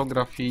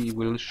cartography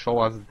will show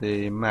us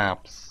the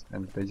maps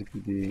and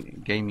basically the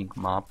gaming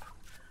map.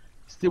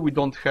 Still, we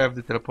don't have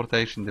the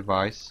teleportation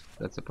device.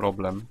 That's a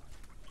problem,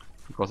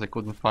 because I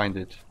couldn't find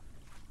it.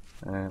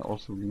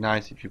 Also, would be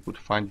nice if you could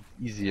find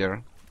it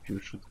easier. If you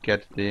should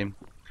get the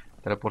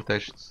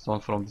teleportation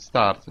zone from the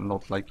start, and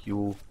not like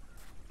you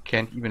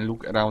can't even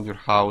look around your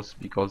house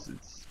because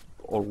it's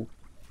all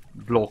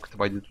blocked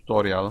by the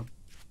tutorial.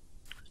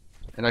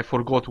 And I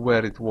forgot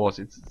where it was.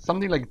 It's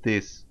something like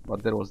this,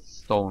 but there was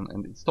stone,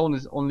 and the stone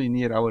is only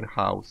near our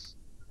house.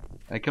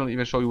 I cannot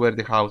even show you where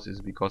the house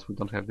is because we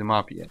don't have the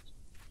map yet.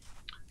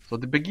 So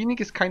the beginning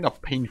is kind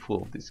of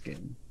painful of this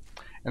game,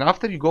 and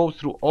after you go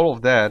through all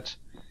of that,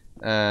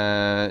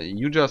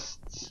 you just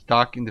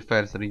stuck in the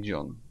first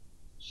region.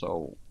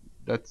 So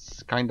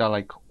that's kinda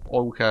like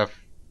all we have.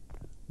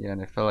 Yeah,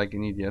 and I felt like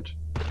an idiot.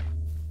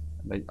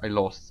 And I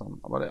lost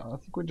some, but I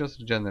think we just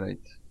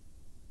regenerate.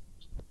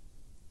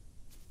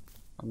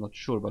 I'm not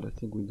sure, but I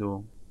think we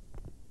do.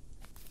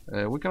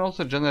 We can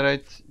also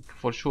generate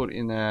for sure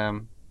in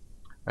a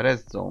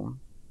rest zone.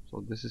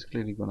 So this is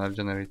clearly gonna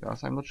regenerate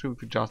us. I'm not sure if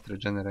we just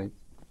regenerate,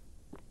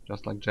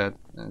 just like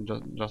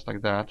just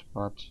like that,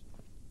 but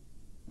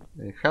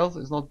health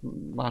is not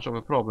much of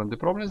a problem. The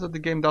problem is that the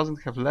game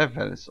doesn't have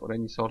levels or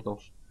any sort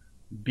of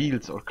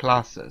builds or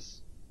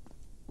classes.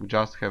 We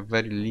just have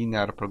very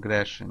linear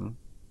progression,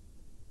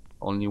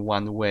 only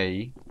one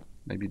way.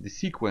 Maybe the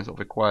sequence of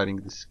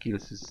acquiring the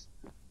skills is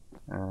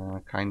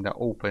kinda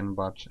open,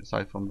 but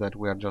aside from that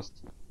we are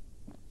just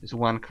this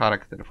one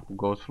character who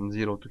goes from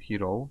 0 to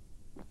hero,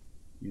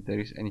 if there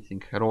is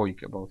anything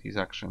heroic about his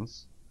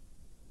actions,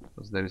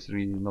 because there is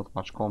really not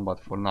much combat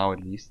for now, at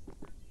least.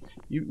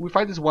 We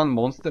fight this one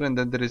monster, and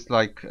then there is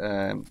like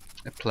a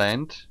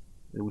plant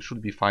that we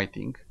should be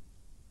fighting,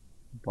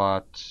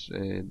 but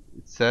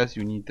it says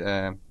you need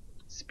a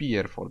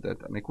spear for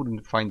that, and I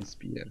couldn't find the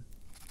spear,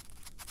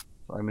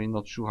 so I'm really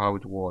not sure how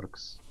it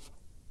works.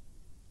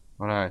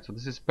 Alright, so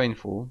this is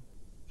painful.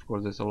 Of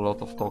course, there's a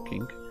lot of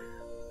talking.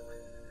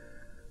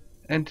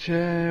 And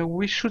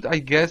we should, I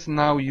guess,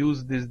 now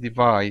use this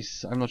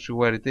device. I'm not sure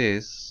where it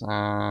is.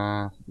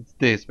 It's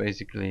this,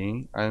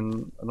 basically. I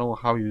don't know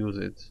how you use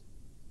it.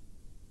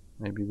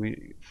 Maybe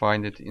we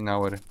find it in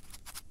our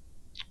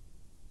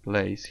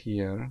place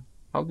here.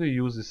 How do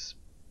you use this?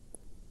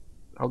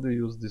 How do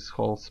you use this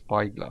whole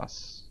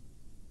spyglass?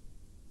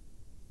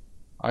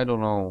 I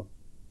don't know.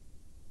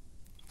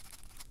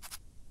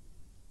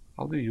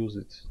 How do you use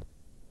it?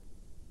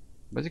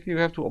 Basically, you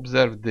have to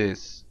observe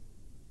this.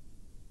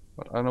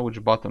 But I don't know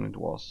which button it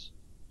was.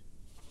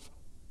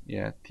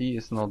 Yeah, T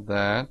is not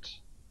that.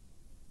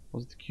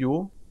 Was it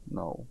Q?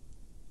 No.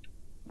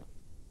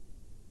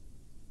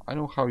 I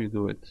know how you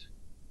do it.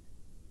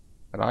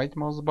 Right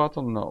mouse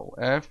button? No.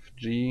 F,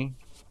 G.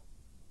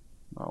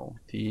 No.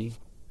 T.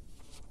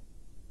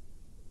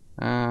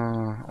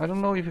 I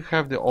don't know if you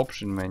have the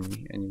option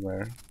menu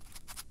anywhere.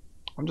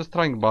 I'm just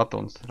trying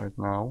buttons right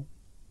now.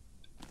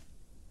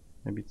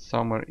 Maybe it's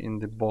somewhere in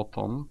the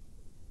bottom.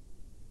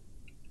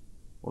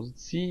 Was it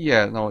C?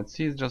 Yeah, no,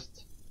 C is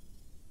just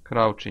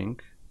crouching.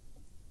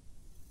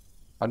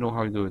 I don't know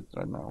how you do it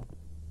right now.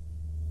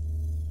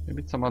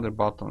 Maybe it's some other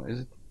button. Is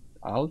it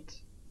Alt?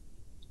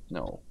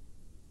 No.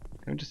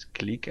 Can we just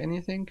click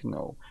anything?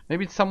 No.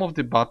 Maybe it's some of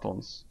the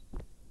buttons.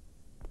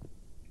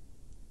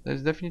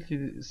 There's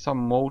definitely some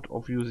mode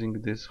of using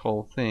this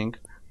whole thing.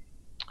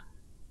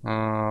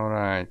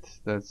 Alright,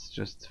 that's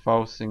just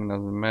forcing,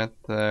 doesn't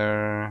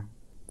matter.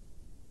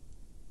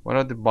 What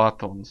are the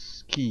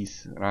buttons?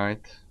 Keys,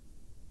 right?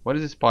 What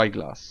is the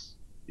spyglass?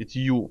 It's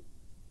U.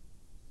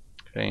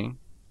 Okay.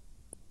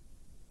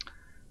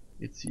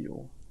 It's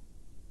you.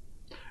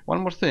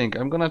 One more thing,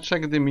 I'm gonna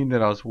check the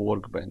minerals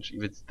workbench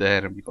if it's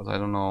there, because I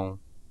don't know.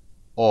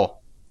 Oh,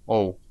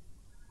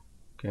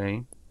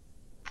 okay.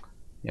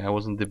 Yeah, I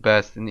wasn't the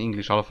best in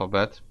English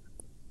alphabet.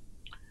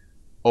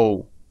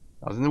 Oh,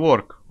 doesn't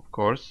work, of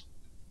course.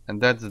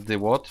 And that's the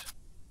what?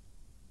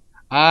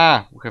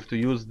 Ah, we have to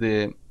use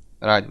the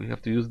right. We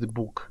have to use the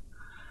book.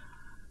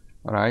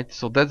 All right,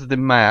 so that's the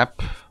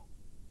map.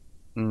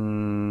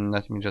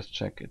 Let me just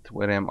check it.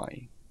 Where am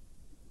I?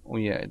 Oh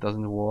yeah, it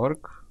doesn't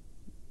work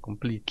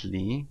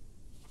completely.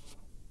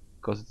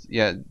 Because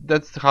yeah,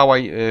 that's how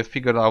I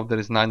figured out there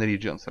is 9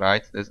 regions,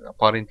 right? There's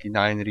apparently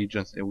 9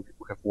 regions. We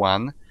have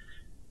one,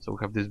 so we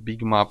have this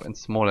big map and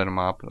smaller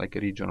map, like a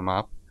region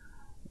map.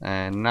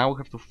 And now we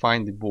have to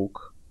find the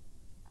book.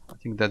 I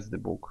think that's the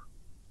book.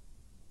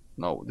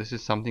 No, this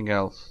is something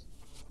else.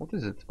 What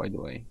is it, by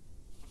the way?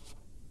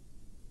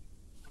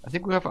 I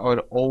think we have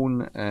our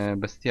own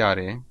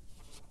bestiary.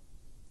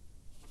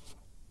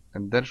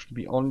 And there should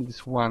be only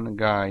this one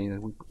guy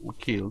that we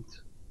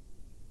killed.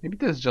 Maybe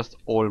there's just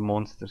all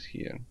monsters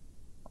here.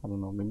 I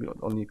don't know, maybe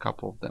only a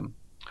couple of them.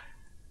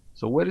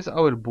 So where is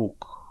our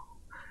book?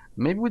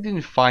 Maybe we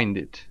didn't find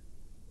it.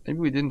 Maybe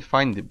we didn't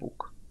find the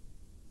book.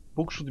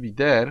 Book should be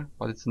there,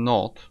 but it's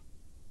not.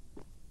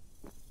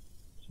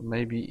 So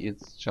maybe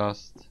it's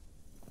just...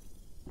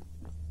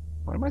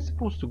 Where am I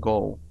supposed to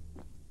go?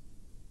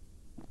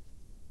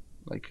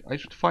 Like, I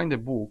should find a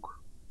book,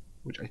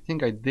 which I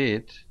think I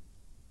did.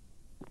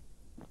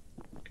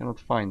 Cannot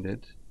find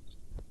it.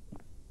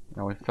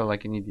 Now I felt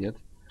like an idiot.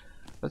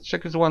 Let's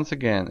check this once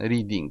again.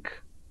 Reading.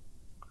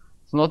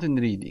 It's not in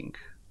reading.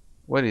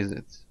 Where is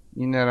it?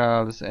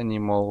 Minerals,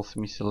 animals,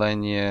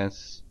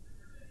 miscellaneous.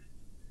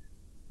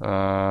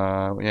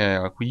 Yeah,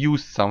 like we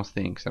used some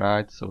things,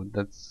 right? So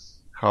that's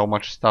how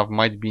much stuff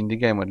might be in the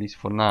game, at least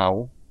for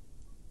now.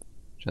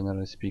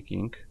 Generally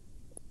speaking.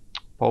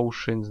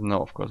 Potions,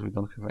 no, of course we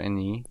don't have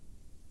any.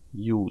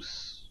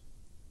 Use.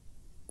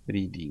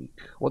 Reading.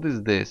 What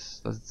is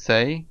this? Does it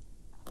say?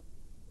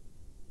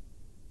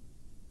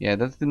 Yeah,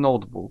 that's the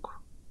notebook.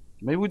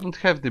 Maybe we don't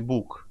have the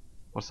book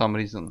for some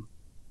reason.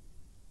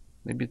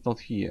 Maybe it's not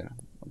here.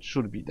 It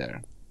should be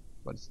there,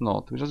 but it's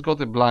not. We just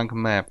got a blank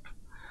map.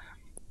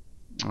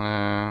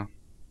 I'm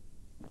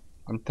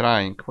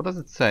trying. What does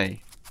it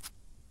say?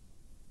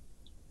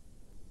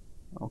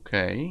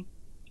 Okay.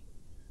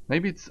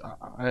 Maybe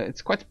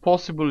it's quite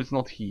possible it's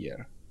not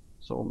here.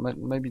 So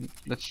maybe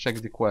let's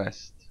check the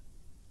quest.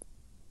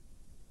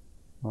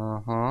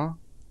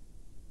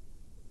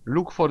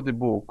 Look for the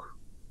book.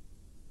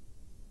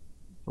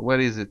 Where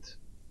is it?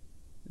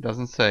 It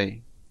doesn't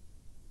say.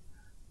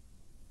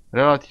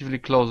 Relatively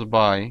close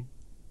by.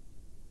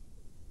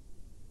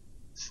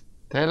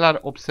 Stellar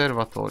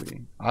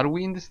Observatory. Are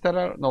we in the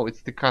stellar? No,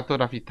 it's the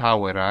cartography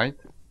tower, right?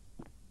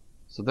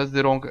 So that's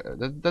the wrong.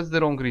 That's the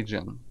wrong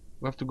region.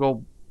 We have to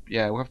go.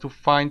 Yeah, we have to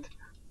find.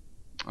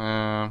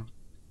 Yeah,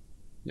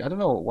 I don't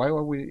know. Why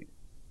are we?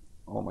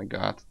 Oh my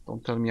God!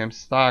 Don't tell me I'm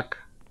stuck.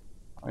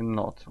 I'm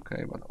not.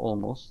 Okay, but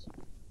almost.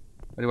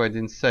 By the way, I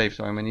didn't save,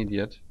 so I'm an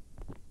idiot.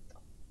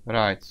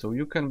 Right. So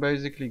you can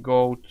basically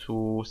go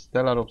to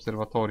Stellar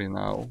Observatory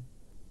now.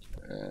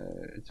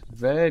 It's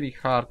very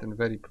hard and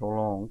very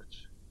prolonged.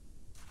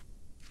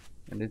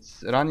 And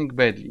it's running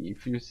badly.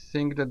 If you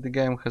think that the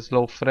game has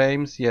low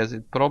frames, yes,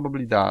 it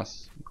probably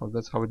does, because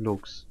that's how it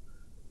looks.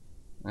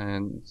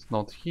 And it's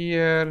not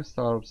here.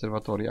 Stellar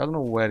Observatory. I don't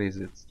know where is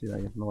it. Still,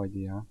 I have no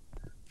idea.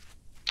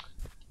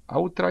 I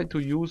would try to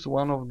use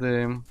one of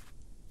the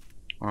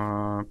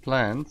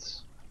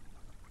plants.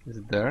 Is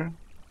it there?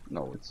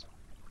 No, it's.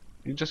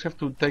 You just have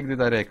to take the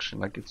direction.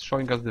 Like it's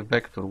showing us the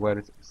vector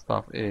where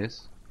stuff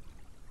is.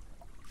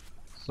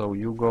 So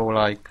you go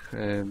like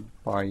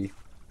by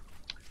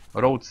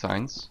road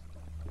signs.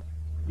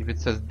 If it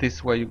says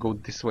this way, you go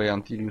this way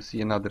until you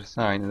see another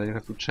sign, and then you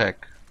have to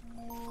check.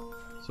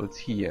 So it's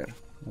here,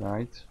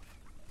 right?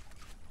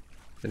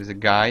 There is a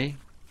guy.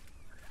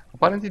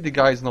 Apparently the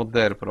guy is not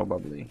there,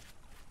 probably.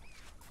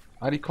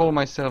 I recall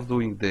myself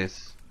doing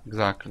this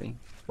exactly,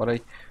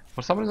 but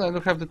for some reason I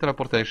don't have the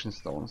teleportation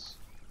stones.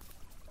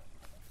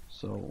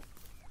 So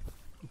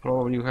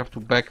probably you have to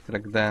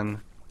backtrack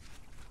then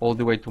all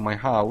the way to my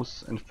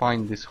house and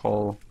find this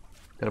whole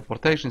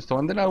teleportation stone,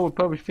 and then I will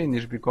probably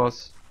finish,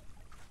 because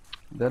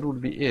that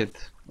would be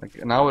it. Like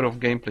an hour of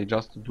gameplay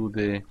just to do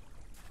the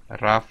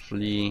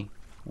roughly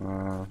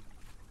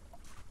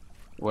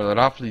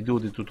roughly do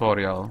the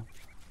tutorial.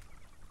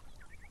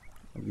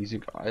 At least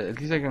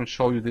I can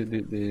show you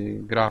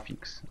the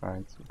graphics,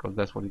 right? Because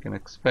that's what you can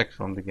expect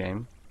from the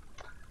game.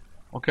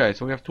 Okay,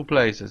 so we have two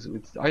places.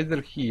 It's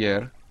either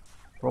here,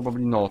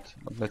 probably not,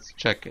 but let's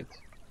check it.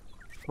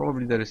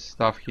 Probably there is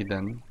stuff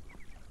hidden,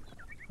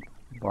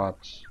 but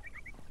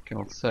I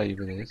cannot say if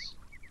it is.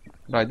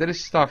 Right, there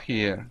is stuff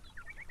here.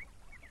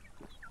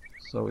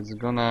 So it's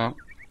gonna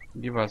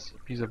give us a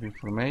piece of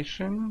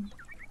information.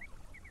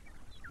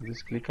 Is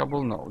this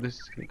clickable? No, this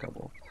is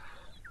clickable.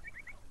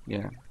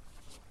 Yeah.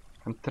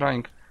 I'm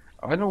trying.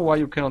 I don't know why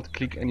you cannot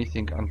click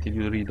anything until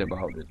you read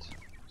about it.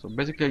 So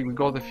basically we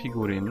got the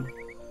figurine.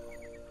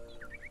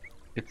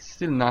 It's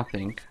still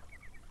nothing.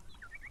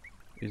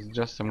 It's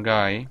just some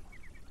guy.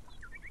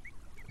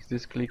 Is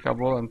this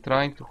clickable? I'm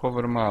trying to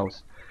hover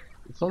mouse.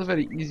 It's not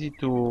very easy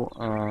to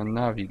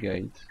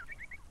navigate.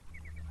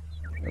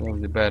 I don't know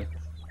if the bird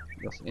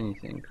does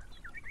anything.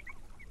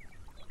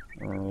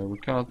 We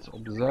cannot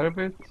observe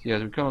it.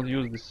 Yes, we cannot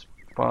use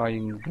the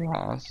spying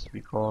glass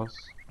because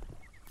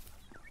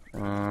we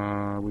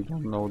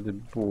don't know the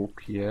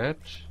book yet.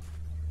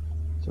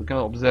 So we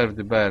cannot observe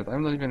the bird.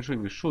 I'm not even sure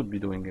if we should be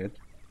doing it.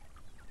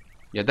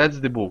 Yeah, that's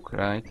the book,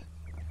 right?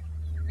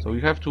 So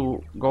you have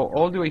to go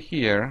all the way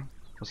here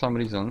for some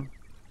reason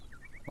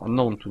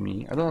unknown to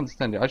me. I don't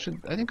understand it.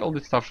 I think all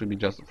this stuff should be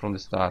just from the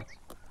start.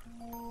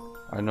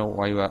 I know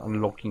why you are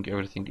unlocking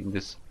everything in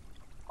this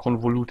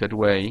convoluted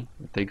way.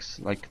 It takes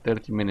like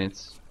 30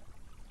 minutes.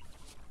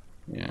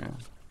 Yeah.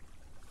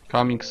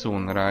 Coming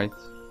soon, right?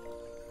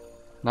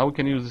 Now we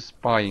can use the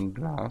spying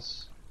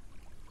glass.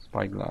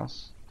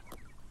 Spyglass.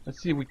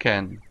 Let's see if we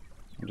can.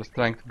 I'm just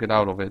trying to get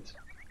out of it.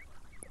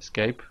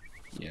 Escape?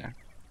 Yeah.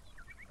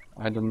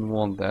 I don't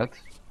want that.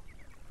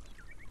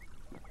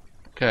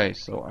 Okay,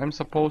 so I'm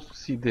supposed to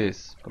see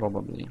this,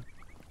 probably.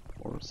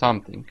 Or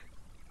something.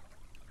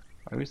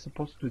 Are we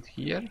supposed to do it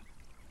here?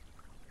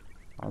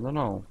 I don't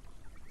know.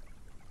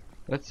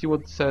 Let's see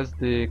what says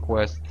the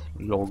quest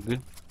log.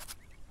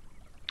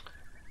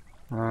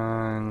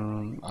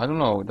 I don't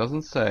know, it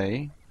doesn't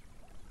say.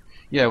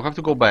 Yeah, we have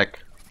to go back,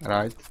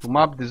 right? To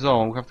map the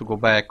zone, we have to go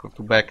back, we have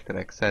to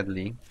backtrack,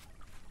 sadly.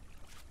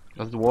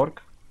 Does it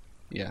work?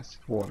 Yes,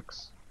 it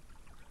works.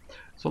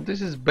 So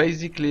this is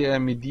basically a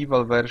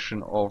medieval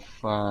version of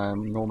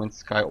No Man's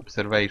Sky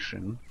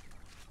observation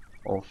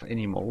of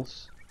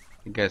animals.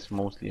 I guess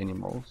mostly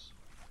animals.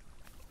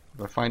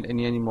 If I find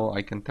any animal,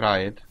 I can try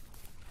it.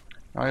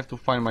 Now I have to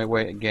find my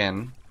way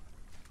again,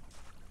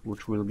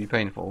 which will be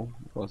painful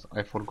because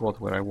I forgot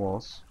where I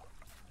was.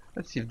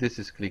 Let's see if this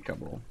is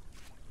clickable.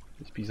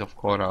 This piece of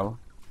coral.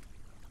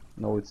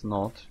 No, it's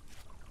not.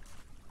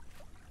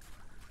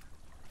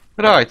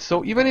 Right,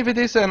 so even if it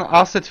is an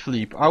asset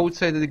flip, I would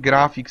say that the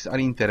graphics are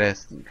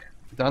interesting.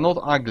 They are not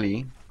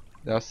ugly,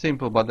 they are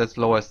simple, but that's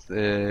lowest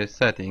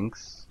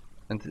settings.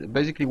 And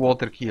basically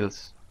water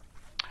kills.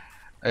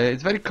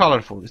 It's very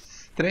colorful. It's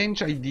a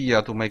strange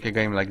idea to make a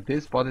game like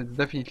this, but it's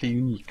definitely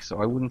unique,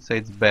 so I wouldn't say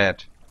it's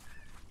bad.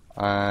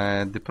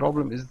 The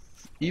problem is,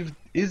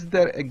 is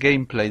there a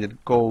gameplay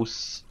that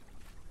goes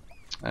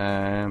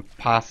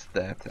past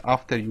that,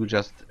 after you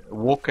just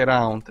walk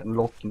around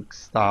unlocking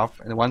stuff,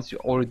 and once you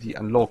already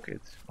unlock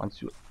it,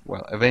 once you,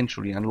 well,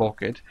 eventually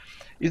unlock it,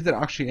 is there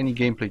actually any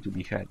gameplay to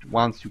be had?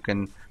 Once you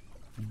can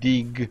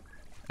dig,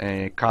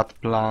 cut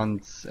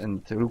plants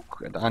and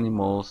look at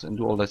animals and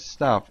do all that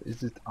stuff,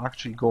 is it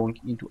actually going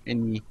into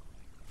any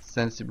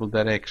sensible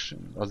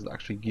direction? Does it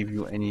actually give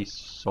you any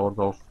sort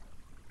of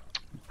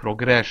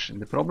progression?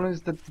 The problem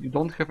is that you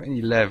don't have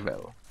any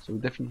level, so you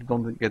definitely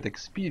don't get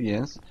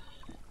experience.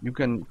 You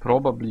can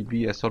probably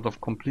be a sort of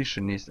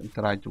completionist and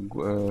try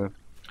to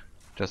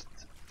just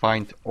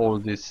find all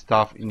this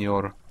stuff in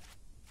your,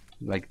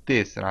 like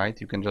this, right?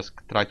 You can just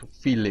try to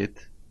fill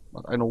it,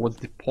 but I don't know what's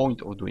the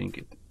point of doing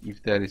it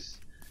if there is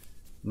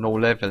no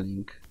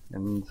leveling,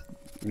 and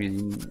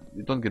really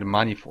you don't get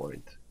money for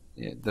it.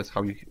 Yeah, that's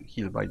how you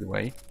heal, by the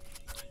way.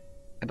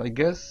 And I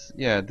guess,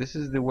 yeah, this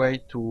is the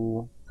way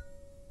to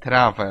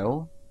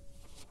travel.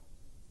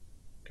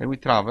 Can we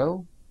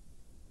travel?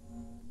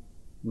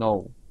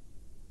 No.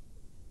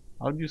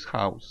 I'll use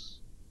house.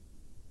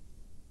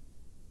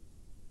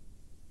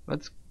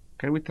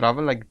 Can we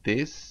travel like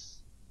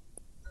this?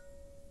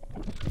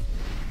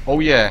 Oh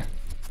yeah,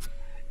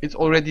 it's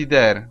already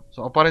there.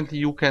 So apparently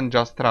you can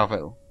just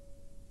travel.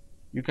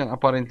 You can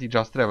apparently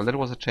just travel. There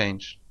was a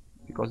change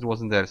because it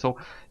wasn't there. So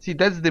see,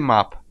 that's the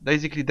map.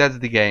 Basically that's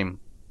the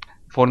game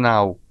for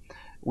now.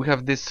 We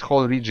have this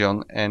whole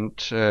region and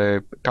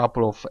a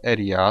couple of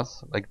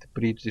areas like the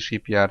bridge, the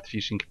shipyard,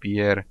 fishing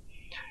pier.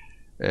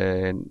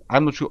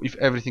 I'm not sure if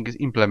everything is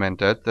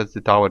implemented. That's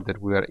the tower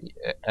that we are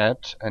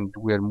at, and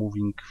we are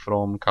moving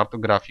from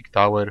cartographic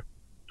tower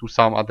to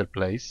some other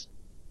place.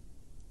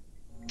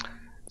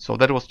 So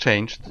that was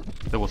changed.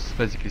 That was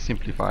basically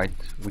simplified.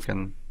 We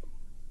can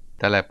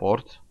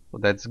teleport, so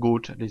that's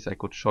good. At least I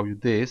could show you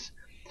this.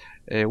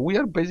 We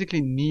are basically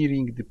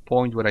nearing the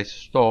point where I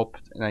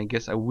stopped, and I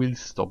guess I will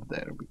stop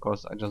there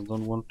because I just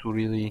don't want to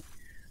really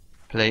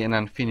play an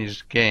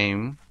unfinished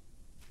game.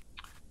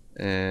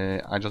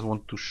 I just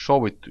want to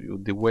show it to you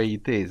the way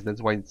it is.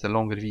 That's why it's a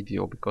longer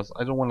video, because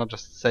I don't want to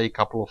just say a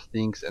couple of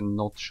things and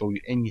not show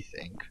you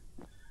anything.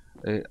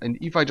 And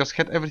if I just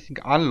had everything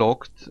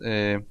unlocked,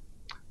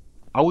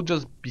 I would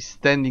just be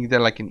standing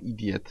there like an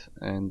idiot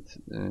and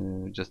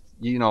just,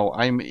 you know,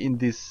 I'm in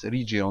this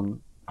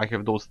region, I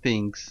have those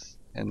things,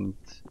 and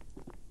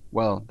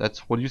well,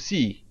 that's what you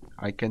see.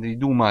 I can't really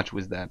do much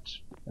with that.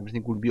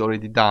 Everything would be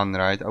already done,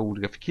 right? I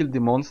would have killed the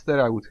monster,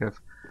 I would have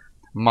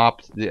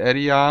mapped the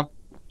area.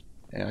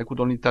 I could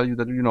only tell you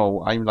that, you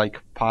know, I'm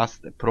like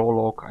past a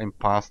prologue, I'm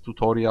past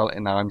tutorial,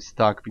 and now I'm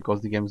stuck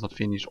because the game is not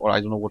finished, or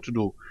I don't know what to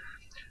do.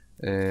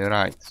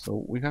 Right,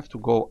 so we have to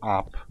go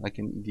up like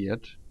an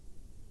idiot.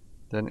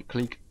 then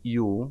click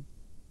U,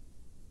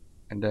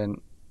 and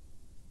then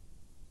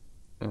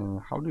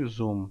how do you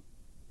zoom?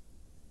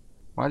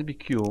 Might be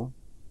Q,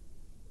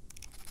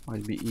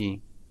 might be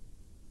E.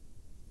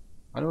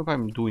 I don't know if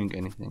I'm doing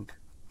anything.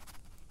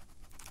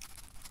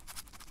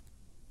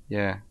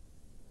 Yeah.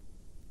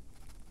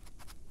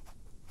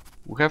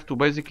 We have to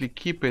basically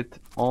keep it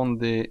on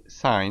the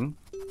sign,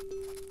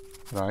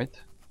 right?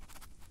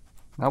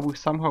 Now we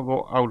somehow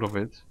go out of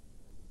it.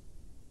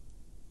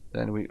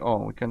 Then we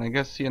can I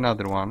guess see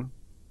another one.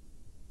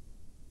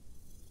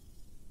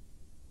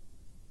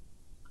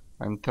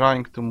 I'm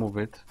trying to move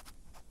it.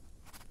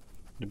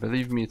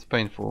 Believe me, it's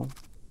painful.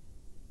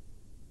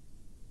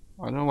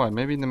 I don't know why.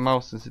 Maybe the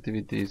mouse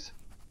sensitivity is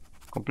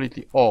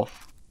completely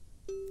off,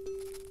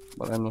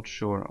 but I'm not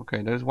sure.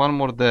 Okay, there's one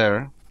more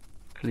there,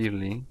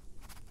 clearly.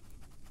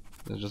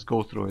 Let's just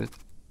go through it.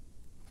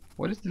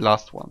 What is the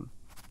last one?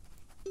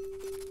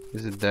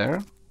 Is it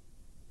there?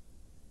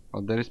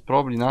 Oh, there is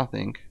probably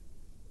nothing.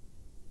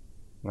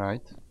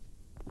 Right.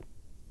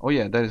 Oh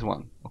yeah, there is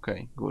one.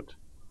 Okay, good.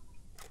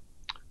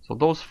 So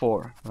those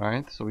four,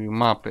 right? So you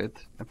map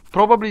it.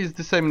 Probably it's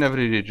the same in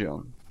every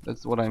region.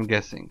 That's what I'm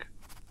guessing.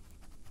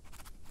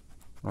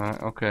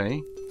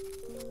 Okay.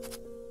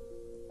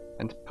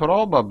 And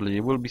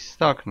probably we'll be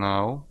stuck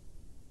now.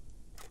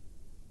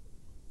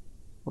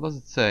 What does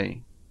it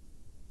say?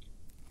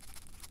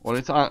 Well,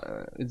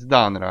 it's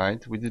done,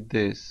 right? We did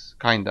this,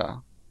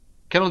 kinda.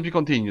 Cannot be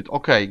continued.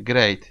 Okay,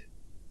 great.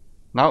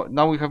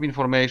 Now we have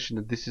information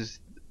that this is,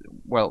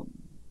 well,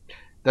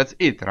 that's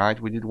it, right?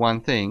 We did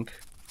one thing.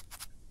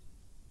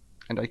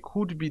 And I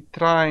could be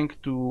trying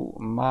to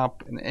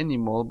map an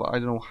animal, but I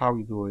don't know how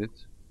you do it.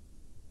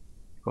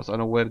 Because I don't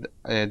know where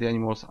the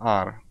animals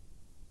are.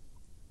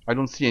 I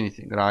don't see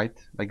anything, right?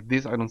 Like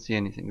this, I don't see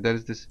anything. There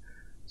is this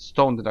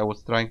stone that I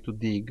was trying to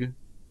dig.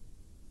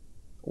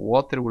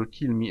 Water will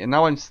kill me, and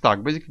now I'm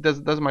stuck. Basically,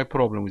 that's my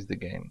problem with the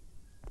game.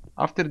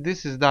 After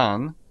this is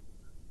done,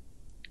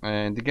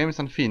 and the game is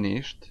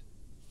unfinished,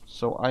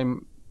 so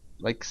I'm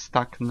like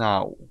stuck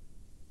now.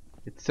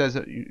 It says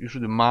that you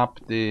should map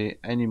the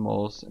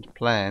animals and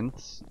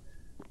plants,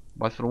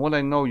 but from what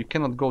I know, you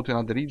cannot go to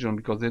another region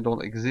because they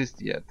don't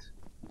exist yet.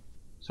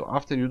 So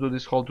after you do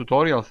this whole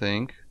tutorial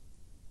thing,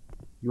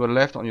 you are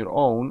left on your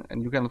own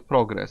and you cannot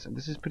progress. And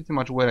this is pretty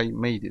much where I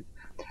made it.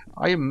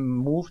 I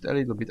moved a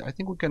little bit. I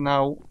think we can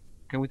now...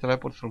 Can we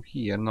teleport from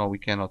here? No, we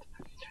cannot.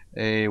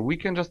 We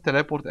can just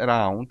teleport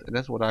around.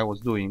 That's what I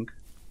was doing.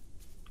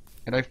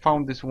 And I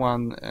found this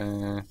one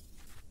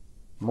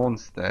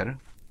monster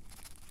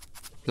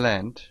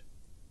plant.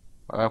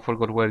 I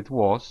forgot where it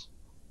was.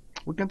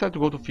 We can try to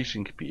go to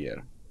fishing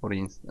pier, for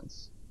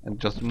instance, and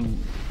just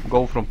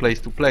go from place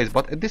to place.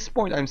 But at this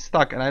point I'm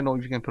stuck and I don't know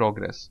if you can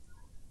progress.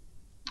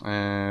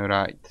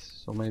 Right,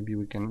 so maybe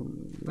we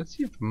can... Let's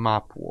see if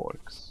map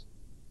works.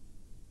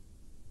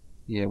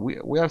 Yeah,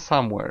 we are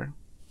somewhere.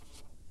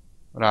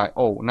 Right,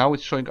 oh, now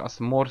it's showing us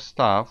more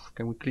stuff.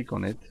 Can we click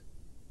on it?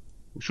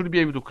 We should be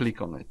able to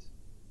click on it.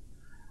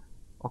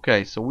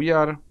 Okay, so we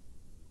are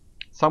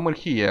somewhere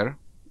here,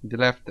 in the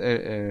left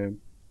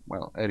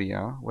well,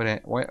 area,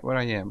 where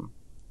I am.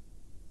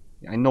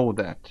 Yeah, I know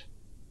that,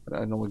 but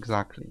I know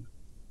exactly.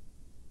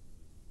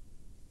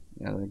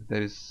 Yeah, like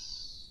there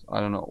is, I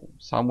don't know,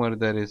 somewhere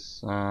there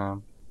is a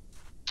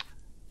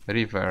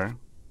river,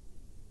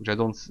 which I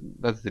don't,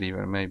 that's the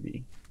river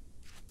maybe.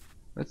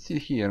 Let's see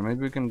here,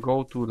 maybe we can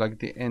go to like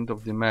the end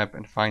of the map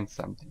and find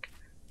something.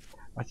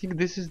 I think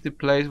this is the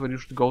place where you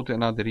should go to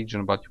another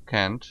region, but you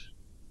can't.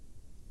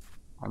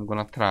 I'm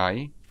gonna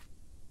try.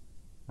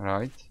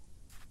 Right.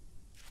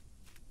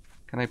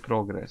 Can I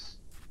progress?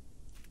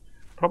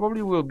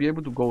 Probably we'll be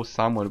able to go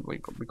somewhere,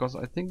 because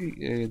I think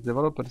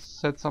developers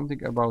said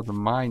something about the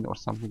mine or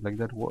something like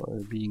that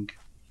being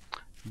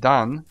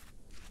done,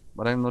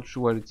 but I'm not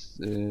sure where it's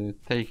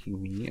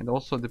taking me. And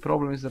also the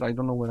problem is that I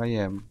don't know where I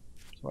am,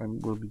 so I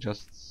will be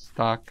just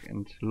stuck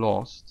and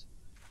lost.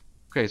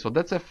 Okay, so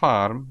that's a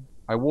farm.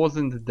 I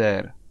wasn't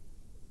there,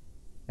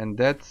 and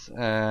that's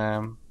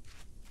I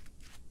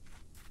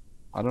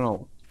don't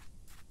know.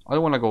 I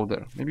don't want to go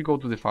there. Maybe go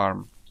to the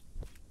farm.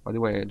 By the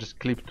way, I just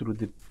clipped through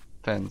the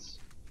fence.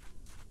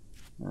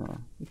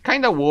 It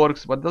kinda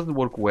works, but doesn't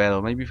work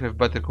well. Maybe if you have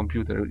better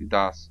computer, it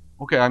does.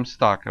 Okay, I'm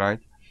stuck, right?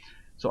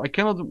 So I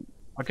cannot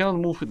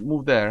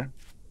move there.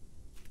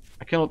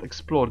 I cannot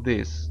explore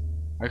this.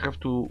 I have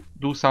to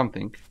do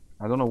something.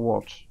 I don't know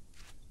what.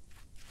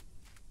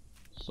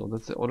 So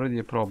that's already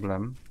a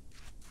problem.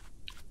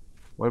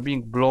 We're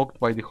being blocked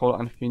by the whole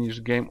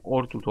unfinished game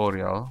or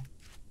tutorial.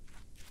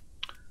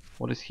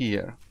 What is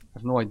here? I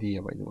have no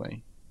idea, by the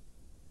way.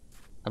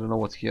 I don't know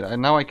what's here.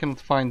 And now I cannot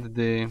find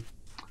the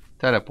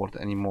teleport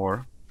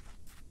anymore.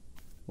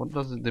 What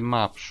does the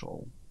map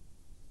show?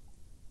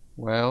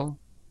 Well,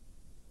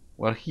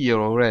 we're here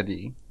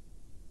already,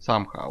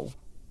 somehow.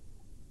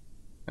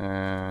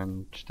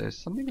 And there's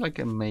something like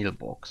a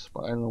mailbox,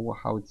 but I don't know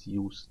how it's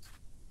used.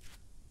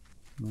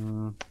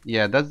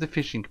 Yeah, that's the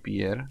fishing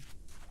pier.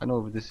 I don't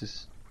know if this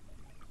is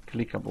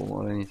clickable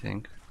or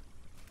anything.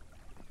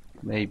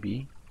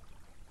 Maybe.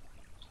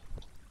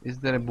 Is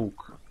there a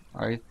book?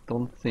 I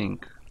don't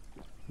think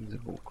there's a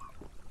book.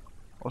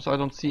 Also, I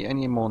don't see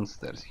any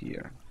monsters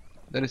here.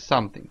 There is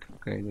something.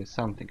 Okay, there's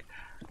something.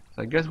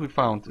 So I guess we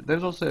found.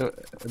 There's also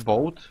a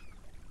boat.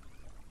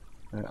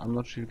 I'm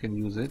not sure you can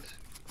use it.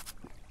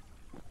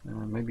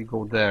 Maybe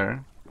go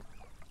there.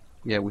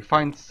 Yeah, we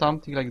find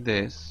something like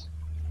this.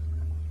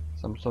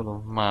 Some sort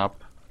of map.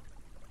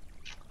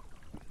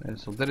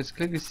 So there is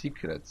clearly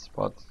secrets,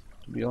 but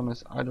to be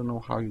honest, I don't know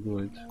how you do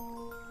it.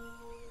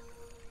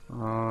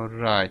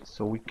 Right,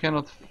 so we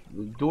cannot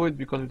do it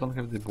because we don't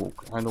have the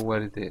book. I know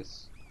where it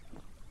is.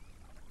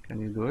 Can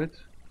you do it?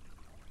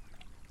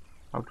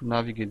 How to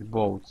navigate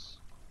boats?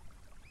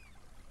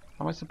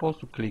 How am I supposed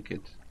to click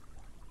it?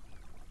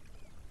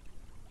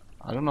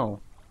 I don't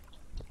know.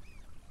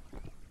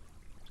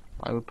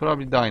 I will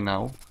probably die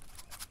now.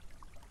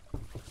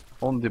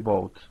 On the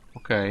boat.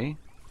 Okay.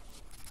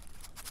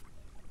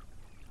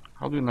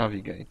 How do you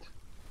navigate?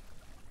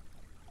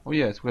 Oh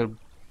yes, we're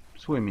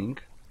swimming.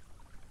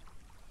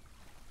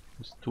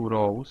 There's 2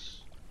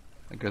 rows.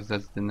 I guess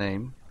that's the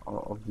name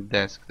of the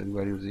desk that we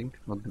are using.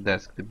 Not the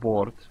desk, the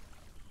board.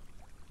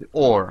 The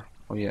oar.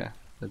 Oh yeah,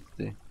 that's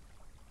the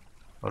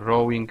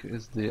rowing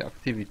is the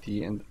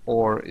activity and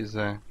oar is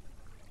an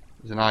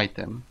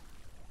item.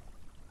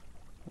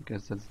 I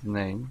guess that's the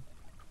name.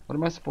 What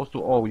am I supposed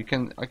to? Oh, you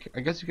can. I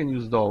guess you can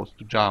use those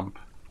to jump.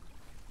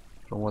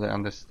 From what I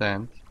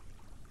understand.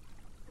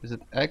 Is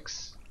it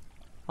X?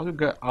 How do you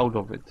get out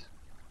of it?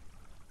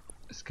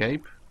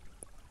 Escape?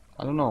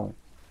 I don't know.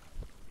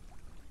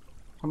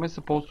 How am I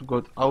supposed to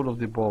get out of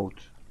the boat?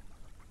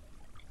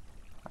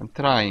 I'm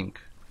trying.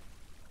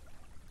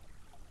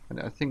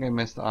 And I think I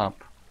messed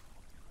up.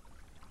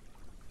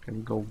 Can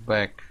we go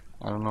back?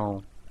 I don't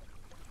know.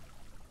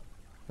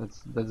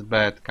 That's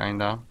bad,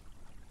 kinda.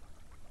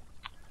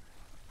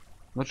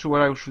 Not sure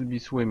where I should be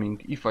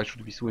swimming, if I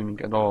should be swimming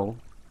at all.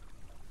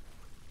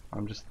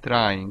 I'm just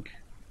trying,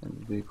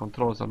 and the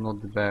controls are not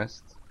the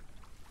best.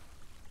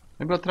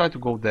 Maybe I'll try to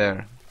go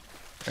there.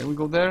 Can we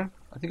go there?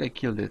 I think I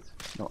killed it.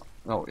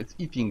 No, it's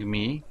eating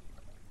me.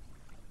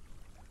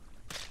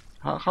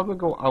 How do I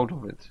go out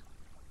of it?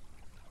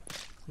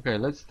 Okay,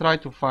 let's try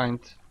to find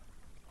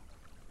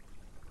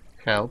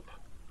help.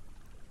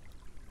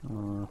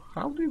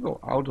 How do you go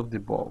out of the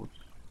boat?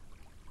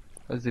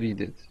 Let's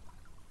read it.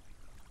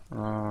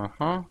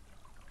 Okay,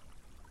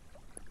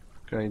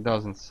 it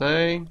doesn't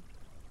say.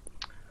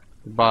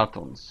 The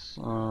buttons.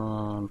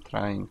 I'm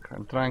trying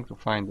to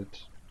find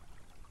it.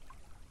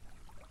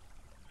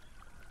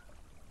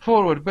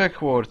 Forward,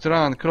 backwards,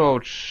 run,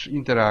 crouch,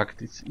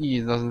 interact. It's E,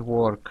 it doesn't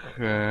work.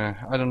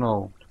 I don't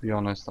know, to be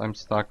honest. I'm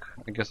stuck.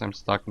 I guess I'm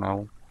stuck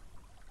now.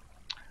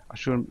 I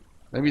should.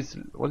 Maybe it's.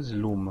 What is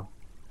loom?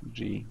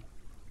 G.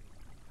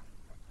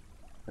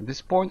 At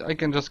this point, I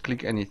can just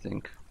click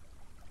anything.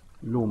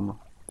 Loom.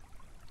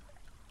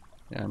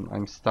 Yeah,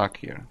 I'm stuck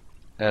here.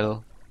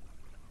 L.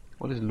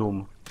 What is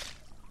loom?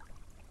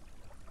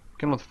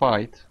 Cannot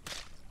fight.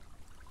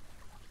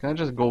 Can I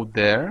just go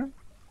there?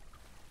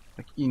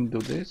 Like into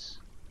this?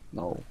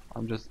 No,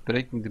 I'm just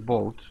breaking the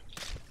boat.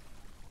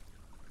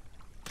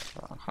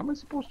 How am I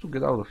supposed to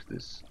get out of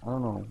this? I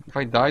don't know. If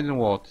I die, then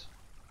what?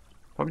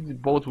 Probably the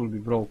boat will be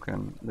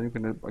broken. Then you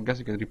can, I guess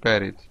you can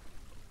repair it.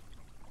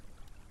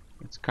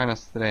 It's kind of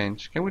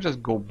strange. Can we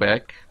just go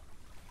back?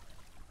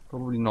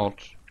 Probably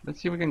not.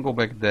 Let's see if we can go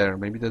back there.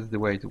 Maybe that's the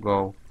way to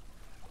go.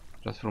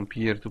 Just from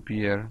pier to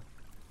pier.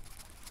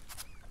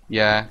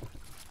 Yeah.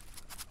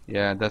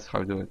 Yeah, that's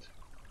how I do it.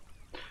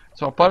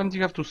 So apparently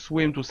you have to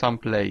swim to some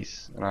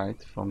place,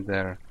 right? From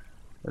there.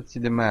 Let's see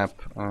the map.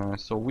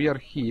 So we are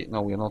here.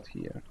 No, we are not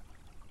here.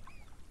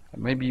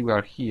 Maybe we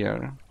are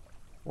here.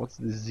 What's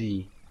the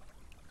Z?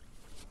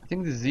 I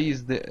think the Z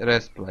is the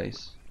rest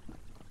place.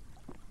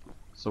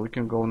 So we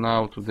can go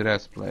now to the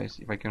rest place,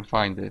 if I can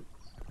find it.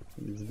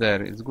 It's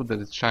there. It's good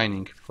that it's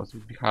shining, because it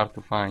would be hard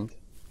to find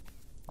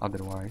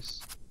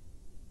otherwise.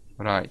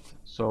 Right,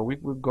 so we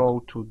will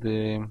go to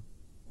the...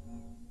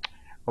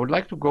 I would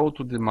like to go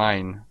to the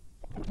mine,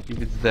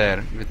 if it's there,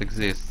 if it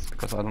exists,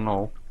 because I don't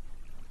know.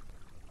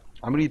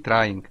 I'm really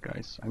trying,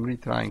 guys. I'm really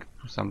trying to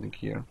do something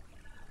here.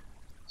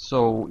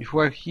 So, if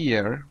we're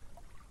here,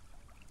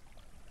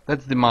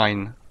 that's the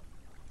mine.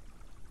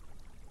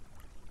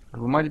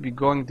 But we might be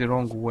going the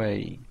wrong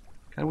way.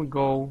 Can we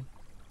go?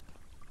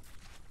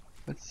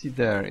 Let's see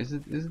there. Is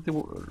it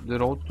the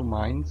road to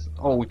mines?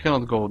 Oh, we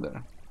cannot go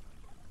there.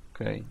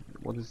 Okay.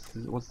 What is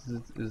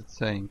it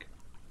saying?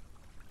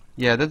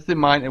 Yeah, that's the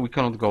mine, and we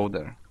cannot go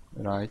there.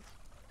 Right.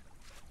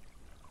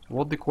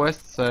 What the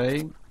quests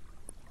say?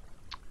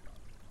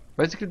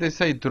 Basically, they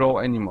say draw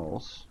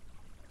animals,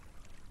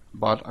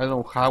 but I don't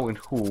know how and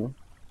who.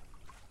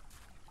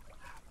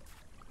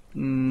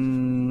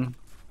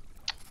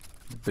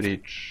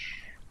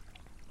 Bridge.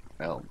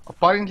 Well,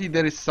 apparently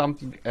there is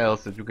something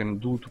else that you can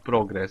do to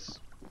progress.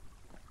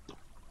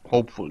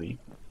 Hopefully.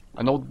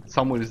 I know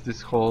somewhere is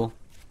this whole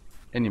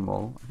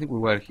animal. I think we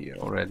were here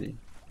already.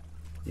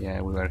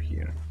 Yeah, we were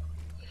here.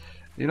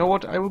 You know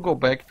what? I will go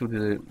back to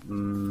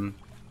the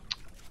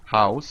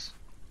house.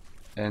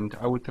 and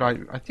I will try.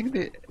 I think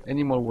the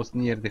animal was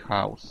near the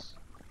house,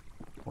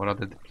 or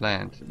rather the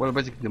plant. Well,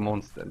 basically the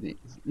monster, the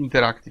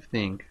interactive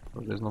thing.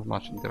 So there's not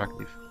much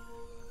interactive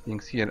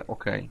things here.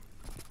 Okay.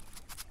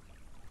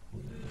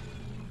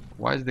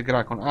 Why is the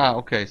Grakon? Ah,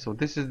 okay. So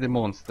this is the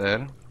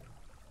monster.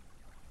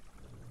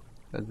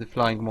 That's the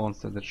flying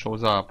monster that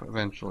shows up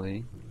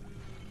eventually.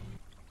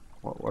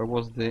 Where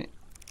was the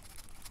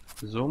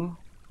zoom?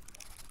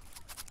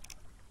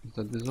 Is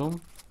that the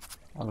zoom?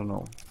 I don't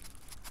know.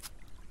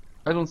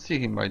 I don't see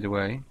him, by the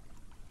way.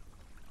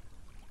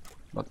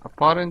 But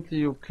apparently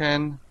you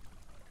can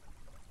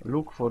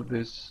look for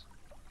this.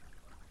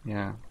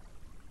 Yeah.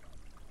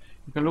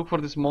 You can look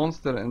for this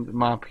monster and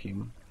map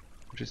him,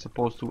 which is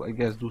supposed to, I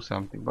guess, do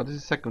something. But this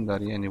is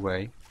secondary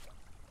anyway.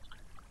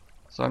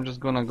 So I'm just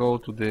gonna go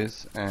to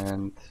this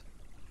and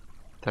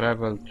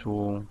travel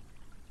to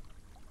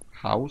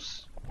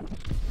house.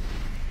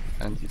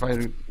 And if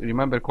I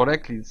remember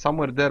correctly,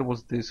 somewhere there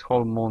was this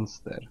whole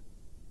monster.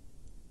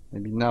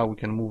 Maybe now we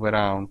can move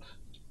around,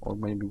 or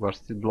maybe we're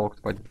still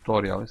blocked by the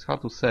tutorial. It's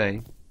hard to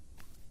say.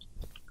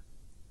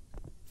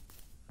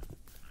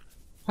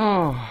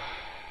 Oh,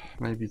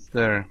 maybe it's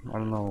there. I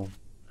don't know.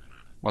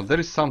 Well, there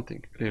is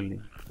something,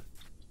 clearly.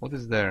 What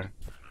is there?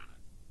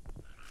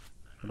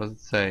 What does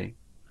it say?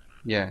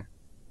 Yeah.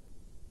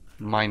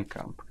 Mine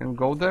camp. Can we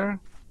go there?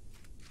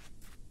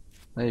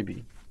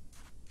 Maybe.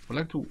 I'd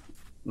like to...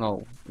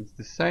 No, it's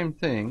the same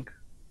thing.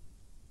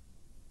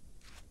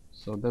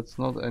 So that's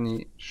not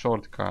any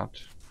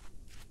shortcut.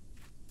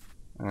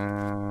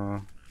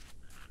 The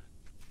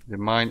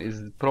mine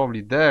is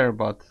probably there,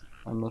 but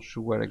I'm not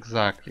sure where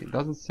exactly. It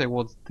doesn't say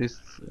what's this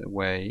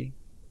way.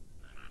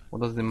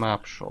 What does the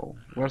map show?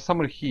 We're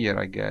somewhere here,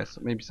 I guess.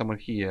 Maybe somewhere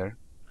here.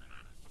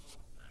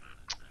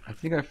 I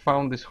think I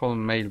found this whole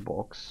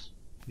mailbox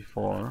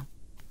before.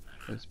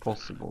 It's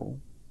possible.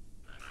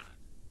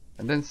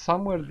 And then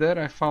somewhere there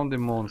I found a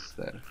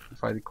monster,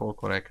 if I recall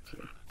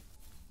correctly.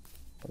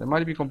 But I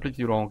might be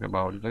completely wrong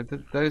about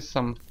it. There is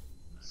some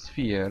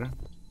sphere.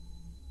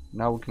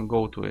 Now we can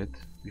go to it.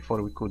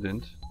 Before we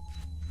couldn't.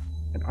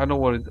 And I don't know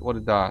what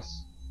it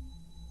does.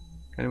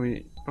 Can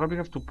we probably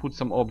have to put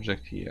some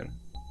object here?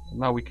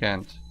 Now we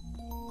can't.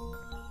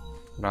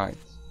 Right.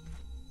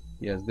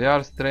 Yes, they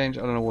are strange.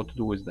 I don't know what to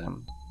do with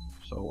them.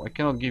 So I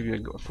cannot give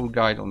you a full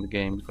guide on the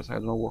game because I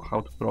don't know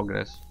how to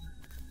progress.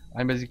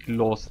 I'm basically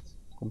lost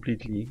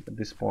completely at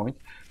this point.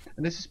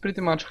 And this is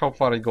pretty much how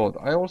far I got.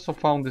 I also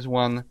found this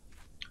one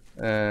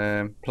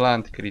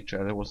plant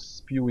creature that was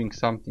spewing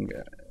something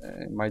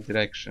in my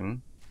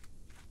direction.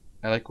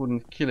 And I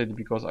couldn't kill it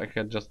because I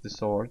had just the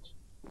sword.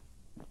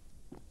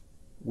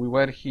 We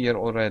were here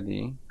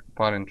already,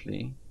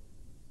 apparently.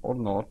 Or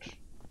not.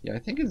 Yeah, I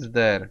think it's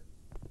there.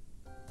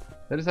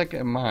 There is like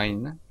a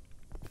mine.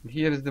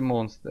 Here is the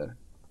monster.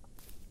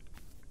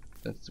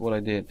 That's what I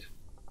did.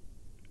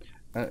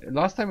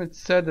 Last time it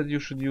said that you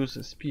should use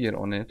a spear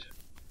on it.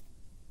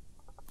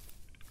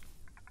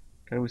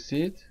 Can we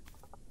see it?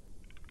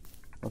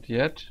 Not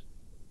yet.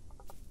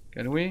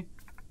 Can we?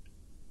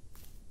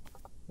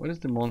 Where is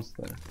the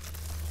monster?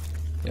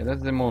 Yeah,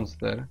 that's the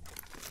monster.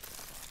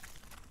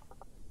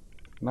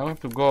 Now I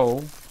have to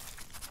go.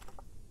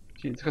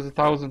 See, it has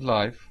 1,000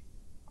 life.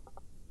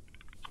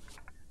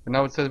 And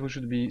now it says we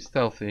should be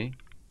stealthy.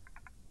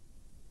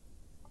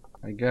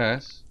 I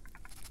guess.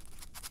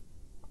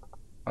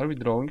 Are we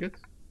drawing it?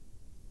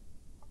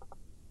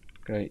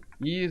 Okay,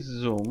 E is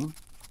zoom.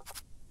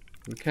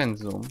 We can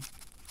zoom.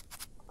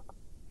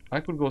 I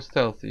could go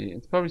stealthy.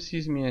 It probably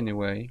sees me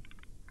anyway.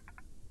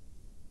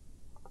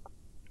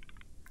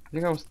 I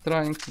think I was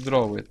trying to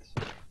draw it.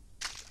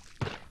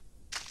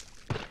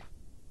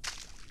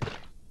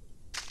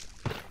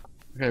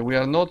 Okay, we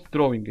are not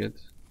drawing it.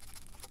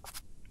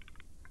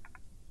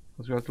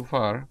 Because we are too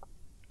far.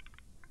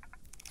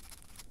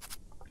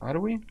 Are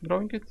we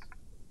drawing it?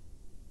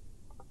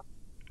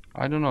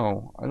 I don't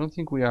know. I don't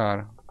think we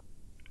are.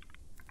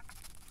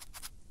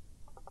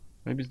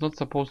 Maybe it's not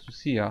supposed to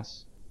see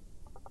us.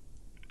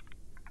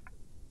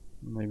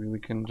 Maybe we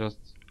can just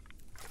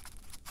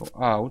go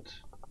out.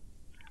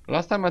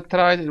 Last time I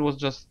tried it was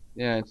just...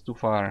 yeah, it's too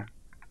far.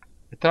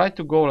 I tried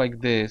to go like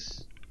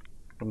this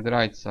from the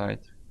right side.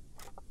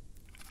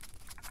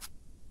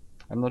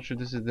 I'm not sure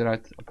this is the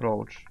right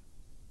approach.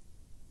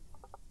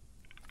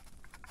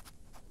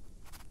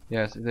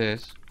 Yes, it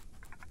is.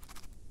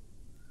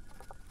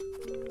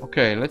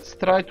 Okay, let's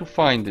try to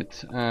find it.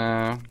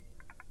 So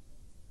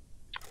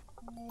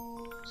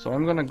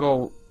I'm gonna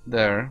go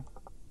there.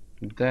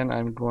 Then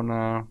I'm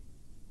gonna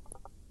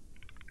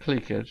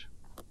click it.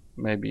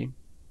 Maybe.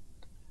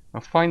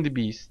 I'll find the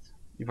beast,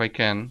 if I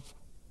can.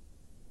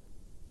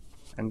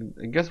 And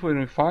I guess when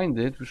we find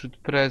it, we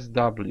should press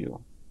W.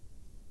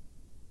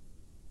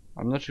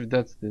 I'm not sure if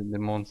that's the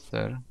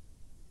monster.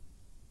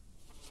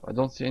 I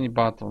don't see any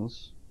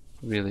buttons,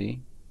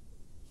 really.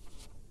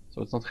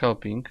 So it's not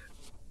helping.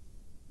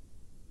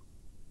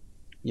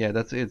 Yeah,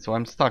 that's it. So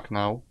I'm stuck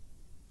now.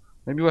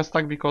 Maybe we're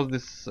stuck because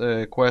these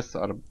quests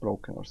are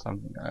broken or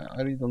something. I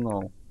really don't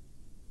know.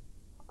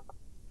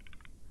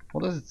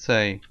 What does it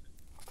say?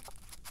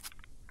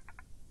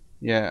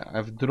 Yeah,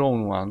 I've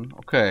drawn one.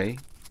 Okay.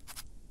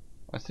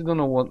 I still don't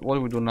know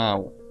what we do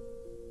now.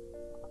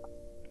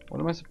 What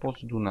am I supposed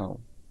to do now?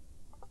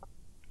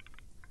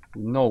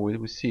 We know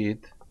it, we see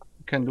it.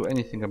 We can't do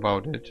anything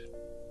about it.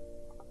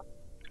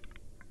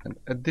 And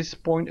at this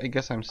point, I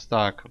guess I'm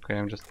stuck. Okay,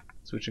 I'm just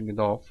switching it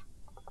off.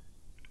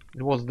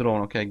 It was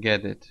drawn. Okay, I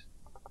get it.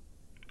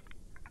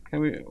 Can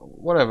we...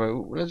 Whatever.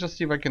 Let's just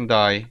see if I can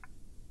die.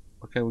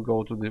 Okay, we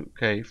go to the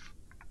cave.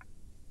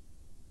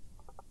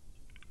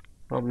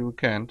 Probably we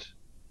can't.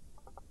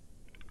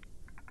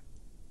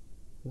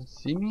 Does it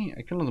see me?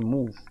 I cannot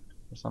move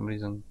for some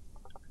reason.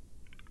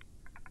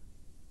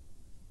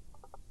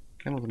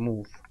 Cannot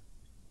move.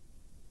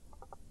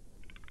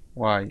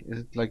 Why? Is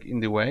it like in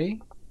the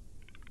way?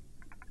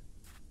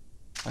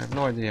 I have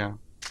no idea.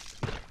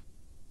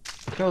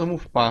 I cannot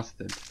move past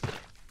it.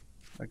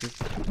 Like it's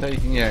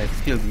taking... Yeah, it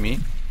killed me.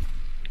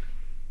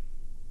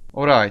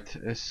 Alright,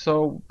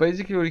 so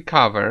basically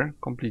recover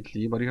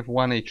completely, but you have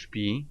 1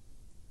 HP.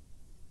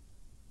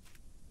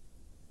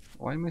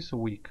 Why am I so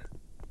weak?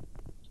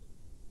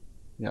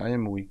 Yeah, I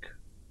am weak.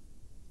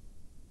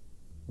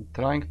 I'm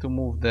trying to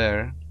move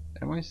there.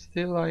 Am I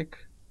still like...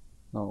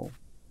 No.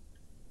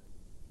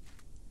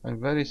 I'm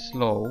very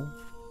slow.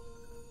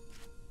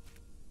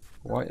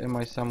 Why am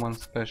I someone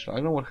special? I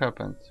don't know what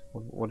happened.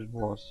 What it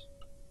was.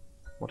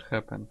 What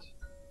happened?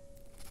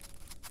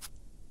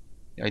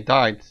 I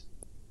died.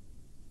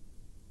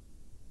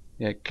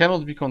 Yeah,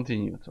 cannot be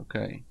continued.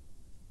 Okay.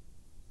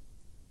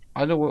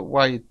 I don't know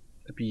why it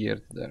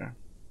appeared there.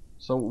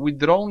 So we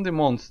drawn the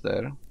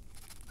monster.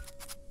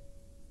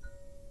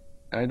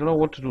 I don't know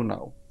what to do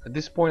now. At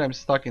this point I'm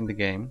stuck in the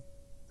game.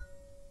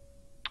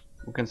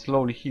 We can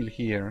slowly heal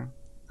here.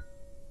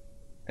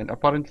 And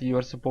apparently you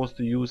are supposed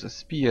to use a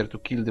spear to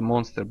kill the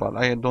monster, but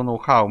I don't know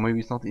how.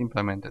 Maybe it's not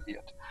implemented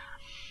yet.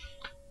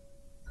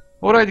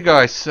 Alright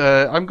guys,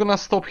 I'm gonna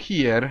stop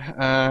here.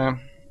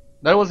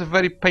 That was a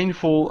very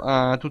painful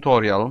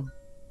tutorial.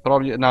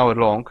 Probably an hour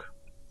long.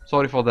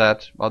 Sorry for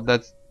that, but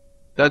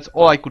that's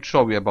all I could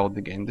show you about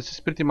the game. This is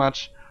pretty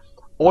much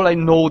all I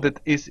know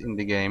that is in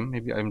the game.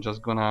 Maybe I'm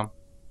just gonna...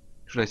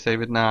 Should I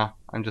save it? Nah,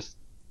 I'm just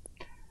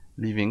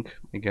leaving,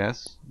 I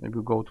guess. Maybe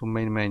we'll go to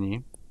main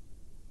menu.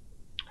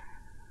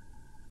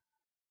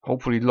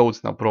 Hopefully it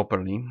loads now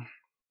properly.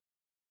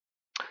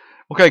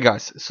 Okay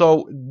guys,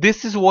 so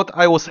this is what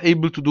I was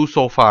able to do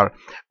so far.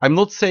 I'm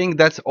not saying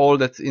that's all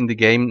that's in the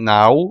game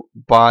now,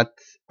 but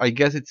I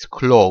guess it's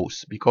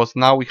close, because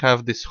now we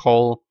have this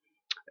whole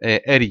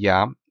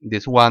area,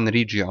 this one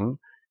region,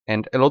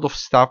 and a lot of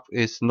stuff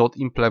is not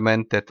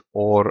implemented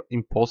or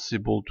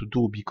impossible to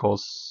do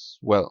because,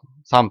 well,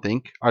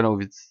 something. I don't know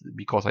if it's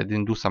because I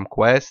didn't do some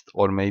quest,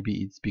 or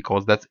maybe it's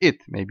because that's it.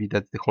 Maybe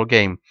that's the whole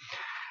game.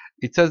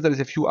 It says there is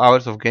a few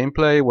hours of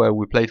gameplay where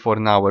we played for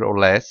an hour or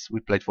less.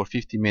 We played for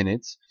 50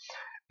 minutes.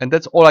 And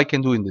that's all I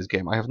can do in this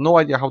game. I have no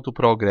idea how to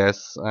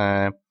progress.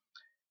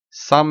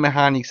 Some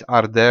mechanics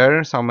are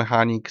there. Some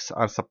mechanics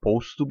are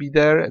supposed to be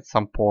there at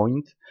some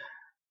point.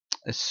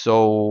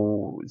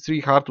 So it's really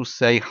hard to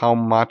say how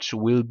much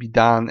will be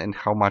done and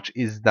how much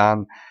is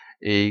done.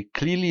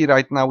 Clearly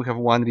right now we have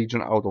one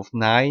region out of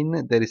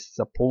 9. There is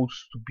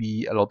supposed to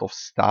be a lot of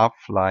stuff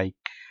like,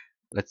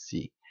 let's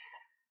see.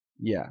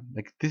 Yeah,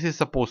 like this is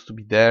supposed to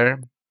be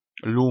there.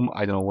 Loom,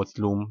 I don't know what's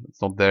loom.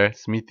 It's not there.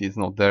 Smithy is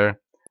not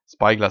there.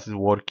 Spyglass is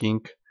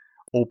working.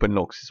 Open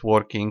locks is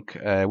working.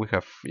 We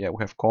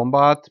have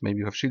combat.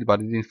 Maybe we have shield,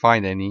 but I didn't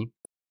find any.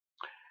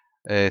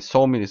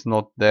 Sawmill is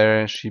not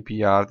there.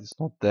 Shipyard is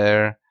not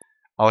there.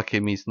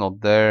 Alchemy is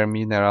not there.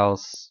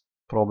 Minerals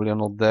probably are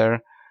not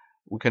there.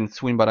 We can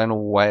swim, but I don't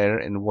know where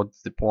and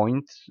what's the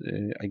point.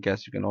 I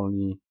guess you can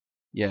only,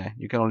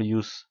 you can only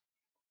use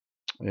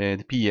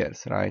the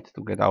piers, right,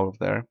 to get out of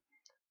there.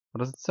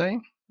 What does it say?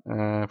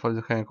 For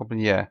the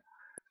company, yeah.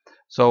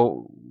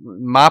 So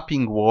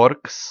mapping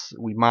works.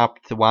 We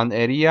mapped one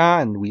area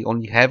and we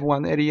only have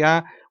one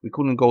area. We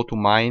couldn't go to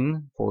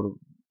mine for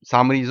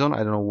some reason, I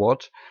don't know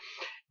what.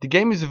 The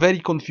game is very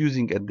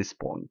confusing at this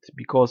point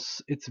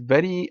because it's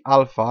very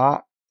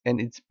alpha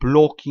and it's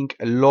blocking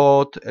a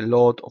lot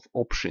of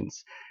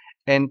options.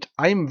 And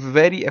I'm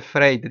very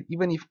afraid that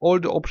even if all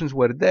the options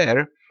were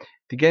there,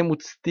 the game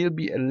would still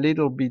be a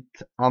little bit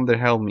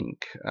underwhelming.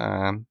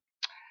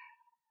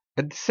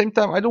 At the same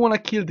time, I don't want to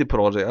kill the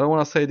project. I don't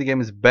want to say the game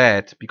is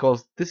bad,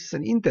 because this is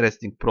an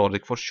interesting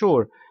project for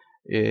sure.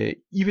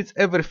 If it's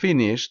ever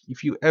finished,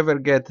 if you ever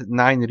get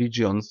 9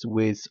 regions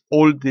with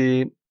all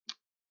the,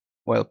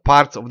 well,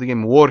 parts of the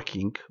game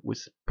working,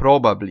 with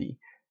probably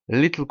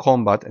little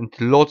combat and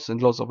lots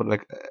of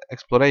like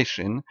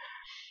exploration,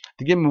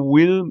 the game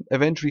will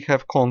eventually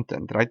have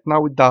content. Right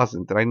now it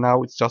doesn't. Right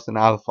now it's just an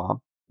alpha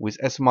with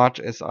as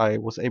much as I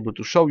was able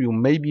to show you,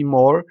 maybe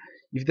more.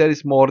 If there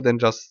is more, then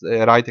just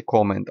write a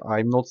comment.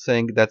 I'm not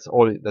saying that's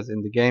all that's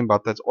in the game,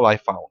 but that's all I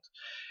found.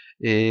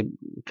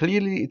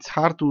 Clearly it's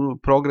hard to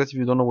progress if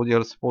you don't know what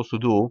you're supposed to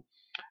do.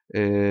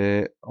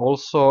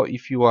 Also,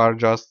 if you are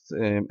just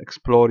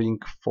exploring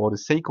for the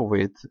sake of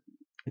it,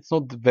 it's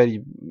not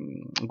very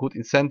good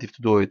incentive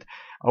to do it.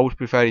 I would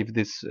prefer if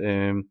this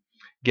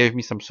gave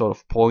me some sort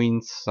of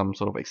points, some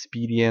sort of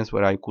experience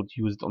where I could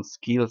use it on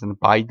skills and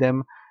buy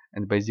them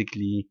and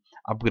basically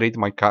upgrade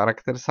my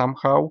character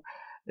somehow.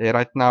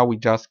 Right now we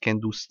just can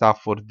do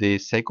stuff for the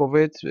sake of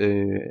it.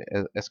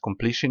 As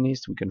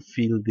completionists, we can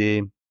fill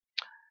the,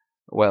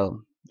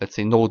 well, let's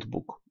say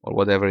notebook or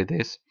whatever it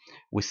is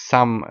with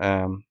some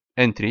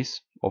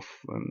entries of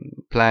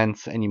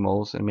plants,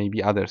 animals, and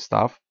maybe other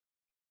stuff.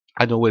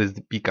 I don't know where is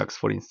the pickaxe,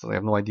 for instance. I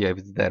have no idea if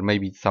it's there.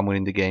 Maybe it's somewhere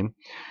in the game.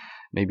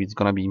 Maybe it's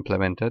gonna be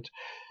implemented.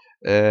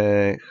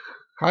 Uh,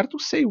 Hard to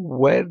say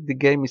where the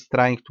game is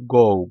trying to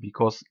go,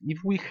 because if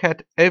we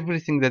had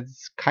everything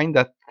that's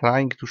kinda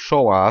trying to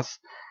show us,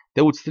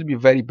 there would still be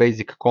very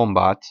basic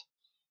combat.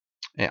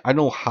 I don't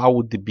know how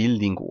would the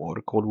building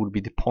work. What would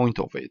be the point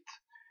of it?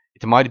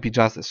 It might be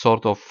just a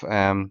sort of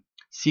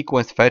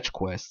sequence fetch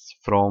quests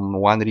from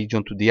one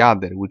region to the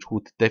other, which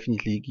would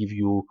definitely give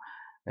you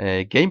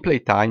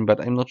gameplay time,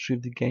 but I'm not sure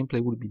if the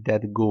gameplay would be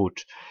that good.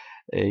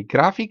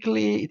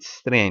 Graphically, it's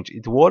strange.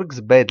 It works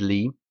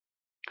badly.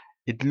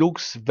 It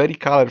looks very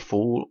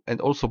colorful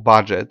and also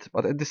budget,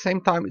 but at the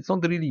same time, it's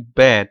not really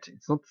bad.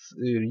 It's not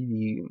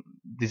really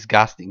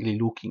disgustingly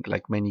looking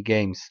like many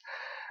games.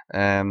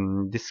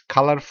 This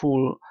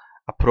colorful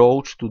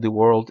approach to the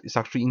world is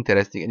actually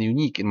interesting and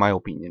unique in my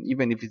opinion,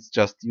 even if it's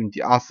just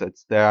Unity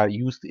assets that are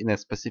used in a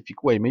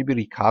specific way, maybe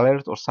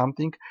recolored or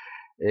something.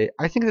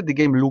 I think that the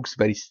game looks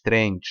very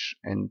strange,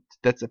 and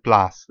that's a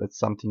plus. That's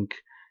something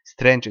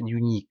strange and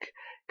unique,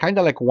 kind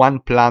of like One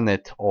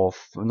Planet of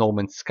No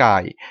Man's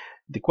Sky.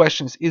 The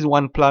question is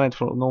One Planet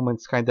from No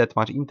Man's Sky that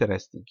much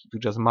interesting? You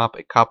just map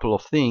a couple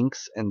of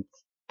things and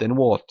then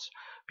what?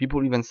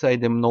 People even say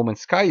the No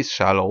Man's Sky is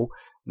shallow.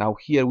 Now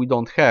here we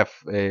don't have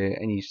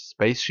any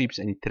spaceships,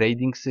 any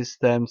trading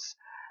systems,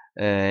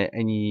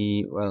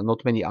 well,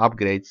 not many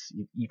upgrades,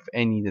 if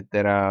any, that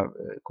there are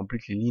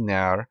completely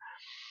linear.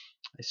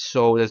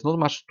 So there's not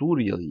much to do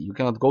really. You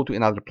cannot go to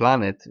another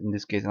planet, in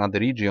this case another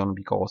region,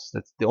 because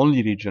that's the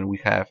only region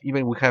we have.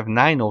 Even we have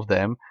 9 of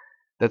them,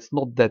 that's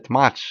not that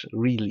much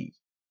really.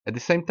 At the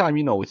same time,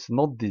 you know, it's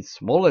not the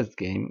smallest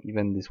game.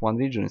 Even this one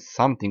region is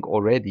something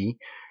already.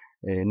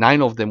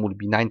 9 of them would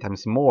be 9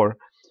 times more.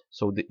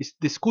 So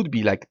this could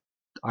be like,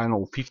 I don't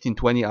know,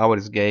 15-20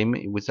 hours game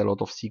with a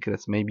lot of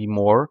secrets, maybe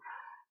more.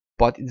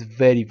 But it's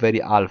very,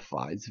 very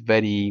alpha. It's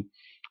very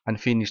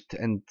unfinished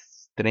and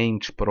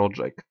strange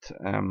project.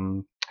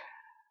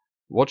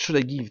 What should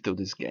I give to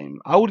this game?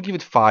 I would give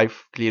it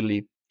 5,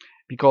 clearly,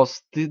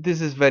 because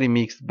this is very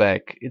mixed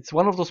bag. It's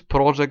one of those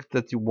projects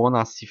that you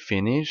wanna see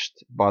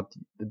finished, but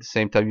at the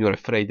same time you're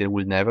afraid it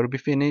will never be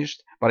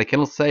finished. But I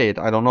cannot say it,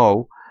 I don't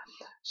know.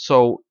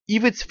 So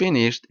if it's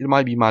finished, it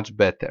might be much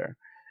better.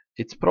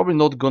 It's probably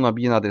not gonna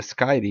be another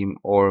Skyrim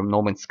or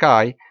No Man's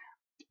Sky,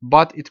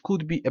 but it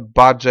could be a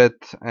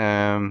budget,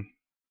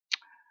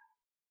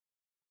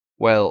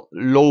 well,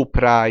 low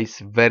price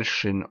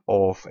version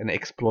of an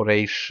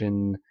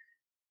exploration,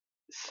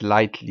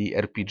 slightly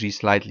RPG,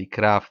 slightly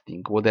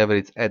crafting, whatever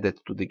it's added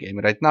to the game.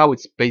 Right now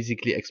it's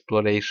basically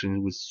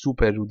exploration with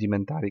super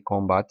rudimentary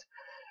combat.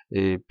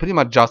 Pretty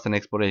much just an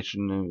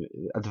exploration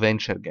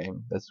adventure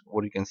game. That's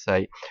what you can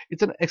say.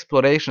 It's an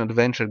exploration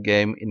adventure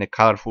game in a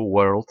colorful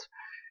world,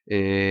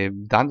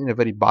 done in a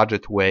very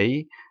budget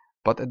way,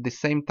 but at the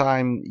same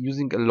time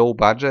using a low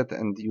budget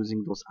and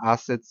using those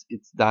assets,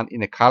 it's done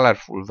in a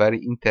colorful, very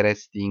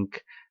interesting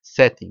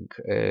setting.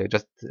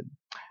 Just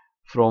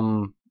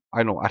from, I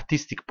don't know,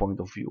 artistic point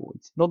of view,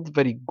 it's not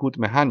very good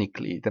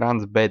mechanically. It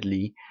runs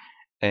badly,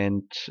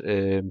 and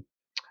the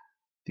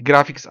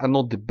graphics are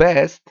not the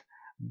best,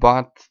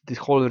 but the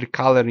whole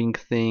recoloring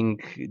thing,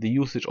 the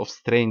usage of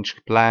strange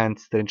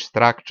plants, strange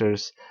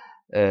structures,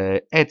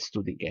 adds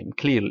to the game,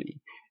 clearly.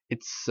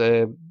 It's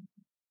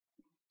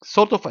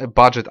sort of a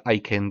budget eye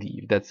candy,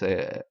 if that's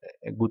a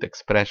good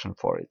expression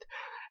for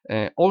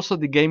it. Also,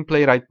 the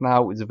gameplay right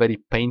now is very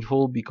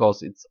painful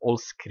because it's all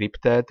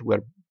scripted.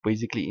 We're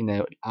basically in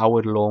an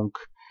hour-long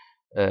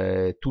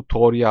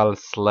tutorial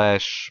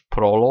slash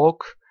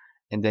prologue,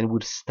 and then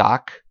we're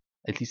stuck.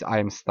 At least I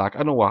am stuck.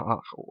 I don't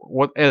know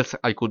what else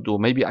I could do.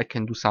 Maybe I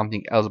can do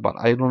something else, but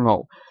I don't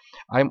know.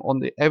 I'm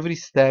on every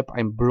step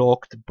I'm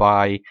blocked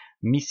by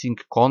missing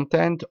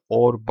content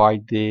or by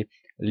the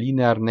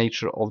linear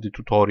nature of the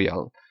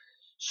tutorial.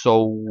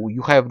 So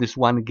you have this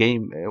 1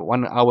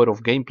 hour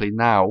of gameplay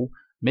now,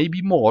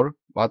 maybe more,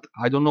 but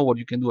I don't know what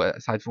you can do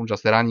aside from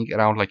just running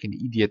around like an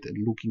idiot and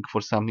looking for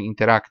something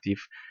interactive,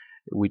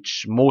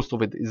 which most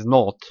of it is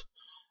not.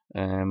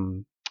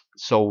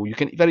 So you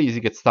can very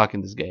easily get stuck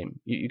in this game.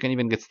 You can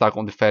even get stuck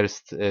on the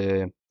first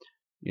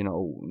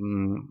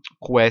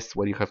quest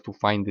where you have to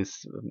find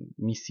this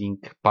missing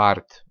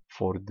part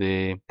for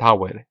the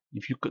tower.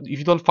 If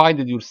you don't find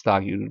it, you're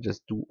stuck. You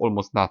just do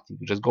almost nothing.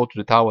 You just go to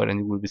the tower and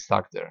you will be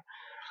stuck there.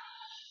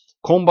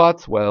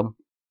 Combat, well,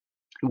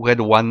 we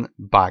had one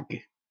bug.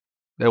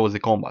 That was the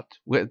combat.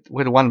 We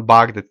had one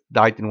bug that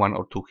died in 1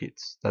 or 2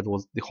 hits. That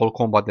was the whole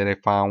combat that I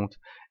found,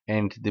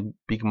 and the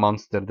big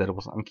monster that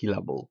was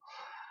unkillable.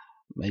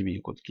 Maybe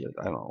you could kill it,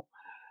 I don't know.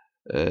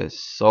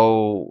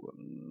 So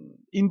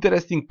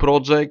interesting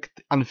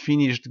project,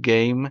 unfinished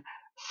game,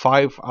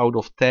 5 out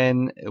of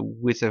 10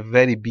 with a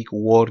very big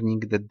warning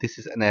that this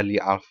is an early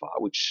alpha,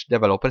 which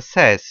developer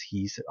says.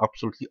 He's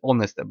absolutely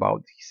honest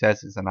about. He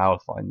says it's an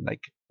alpha, and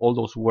like all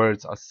those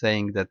words are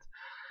saying that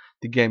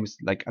the game is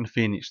like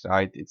unfinished,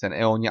 right? It's an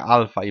EONIA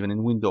alpha even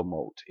in window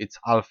mode. It's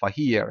alpha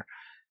here,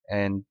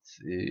 and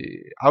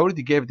I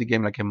already gave the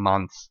game like a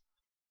month,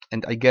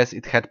 and I guess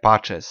it had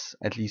patches.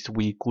 At least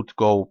we could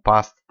go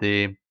past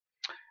the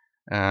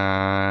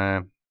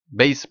uh,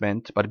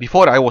 basement, but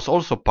before I was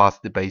also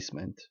past the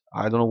basement.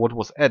 I don't know what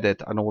was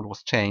added. I don't know what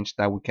was changed.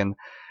 Now we can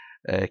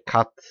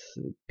cut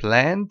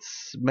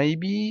plants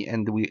maybe,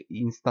 and we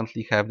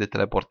instantly have the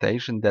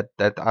teleportation.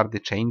 That are the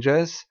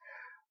changes,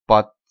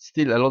 but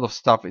still a lot of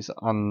stuff is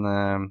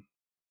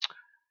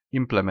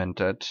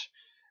implemented.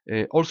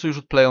 Also, you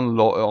should play on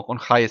low, on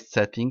highest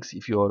settings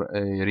if your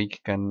rig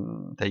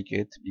can take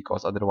it,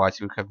 because otherwise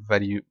you have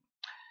very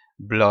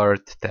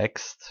blurred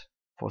text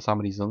for some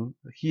reason.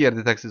 Here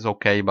the text is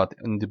okay, but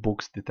in the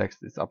books the text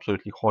is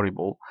absolutely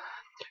horrible.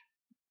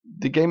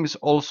 The game is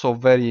also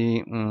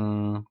very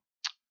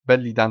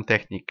badly done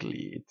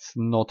technically. It's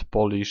not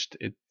polished.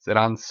 It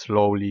runs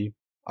slowly.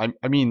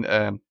 I mean,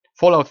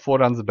 Fallout 4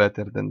 runs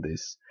better than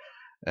this.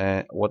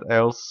 What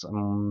else?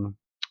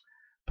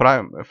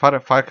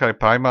 Far Cry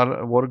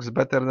Primal works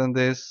better than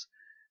this.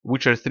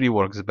 Witcher 3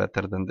 works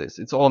better than this.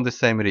 It's on the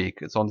same rig,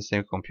 it's on the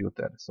same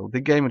computer. So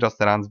the game just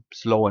runs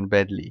slow and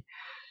badly.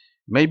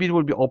 Maybe it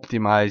will be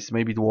optimized,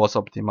 maybe it was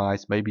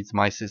optimized, maybe it's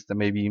my system,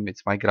 maybe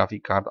it's my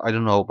graphic card, I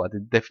don't know, but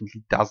it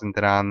definitely doesn't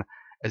run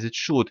as it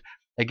should.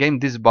 A game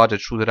this budget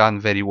should run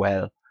very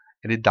well,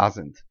 and it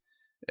doesn't,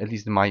 at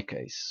least in my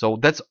case. So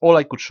that's all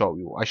I could show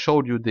you. I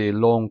showed you the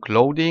long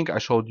loading, I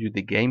showed you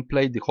the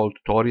gameplay, the whole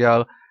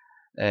tutorial,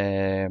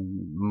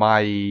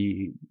 my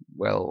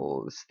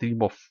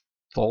stream of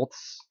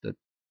thoughts that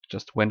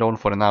just went on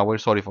for an hour.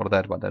 Sorry for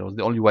that, but that was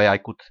the only way I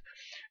could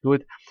do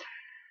it.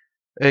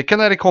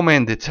 Can I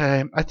recommend it?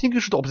 I think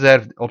you should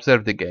observe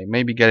the game.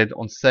 Maybe get it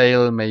on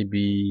sale.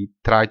 Maybe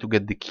try to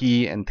get the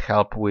key and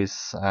help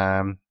with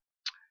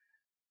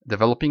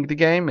developing the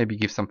game. Maybe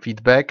give some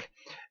feedback.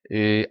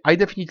 I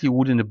definitely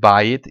wouldn't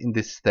buy it in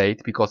this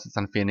state because it's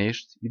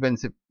unfinished. Even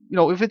if,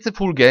 if it's a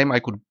full game, I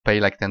could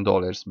pay like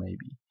 $10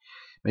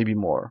 maybe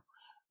more.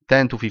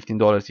 $10 to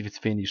 $15 if it's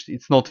finished.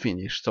 It's not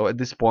finished, so at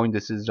this point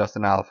this is just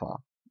an alpha.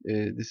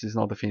 This is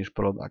not a finished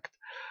product.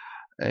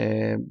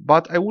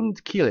 But I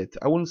wouldn't kill it.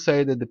 I wouldn't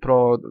say that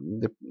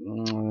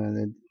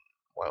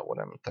what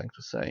I'm trying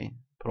to say,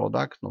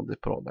 product, not the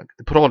product,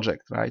 the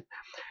project, right?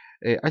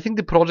 I think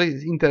the project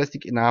is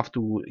interesting enough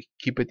to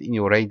keep it in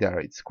your radar.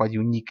 It's quite a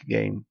unique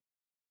game,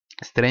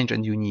 strange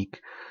and unique.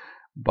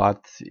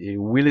 But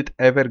will it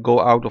ever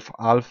go out of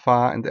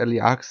alpha and early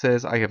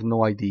access? I have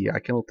no idea. I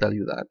cannot tell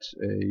you that.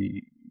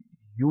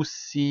 You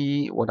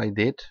see what I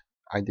did.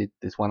 I did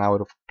this 1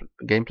 hour of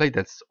gameplay.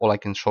 That's all I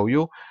can show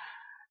you.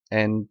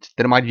 And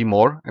there might be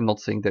more. I'm not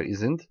saying there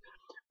isn't.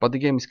 But the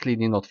game is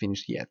clearly not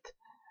finished yet.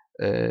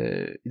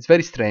 It's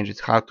very strange. It's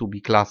hard to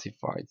be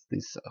classified.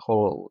 This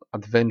whole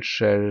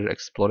adventure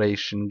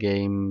exploration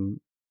game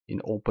in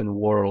open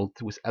world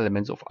with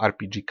elements of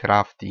RPG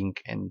crafting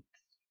and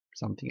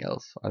something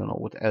else. I don't know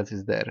what else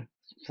is there.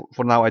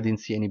 For now I didn't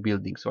see any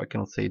building, so I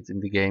cannot say it's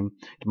in the game.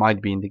 It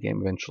might be in the game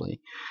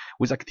eventually,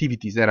 with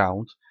activities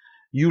around,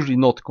 usually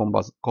not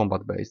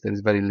combat based. There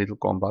is very little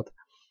combat.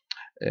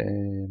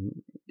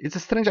 It's a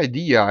strange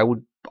idea. I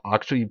would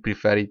actually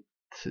prefer it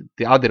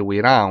the other way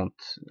around,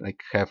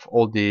 like have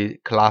all the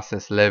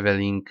classes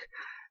leveling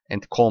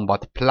and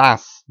combat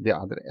plus the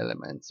other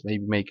elements.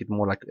 Maybe make it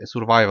more like a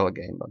survival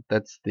game, but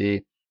that's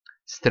the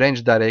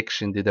strange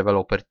direction the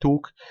developer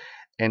took,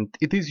 and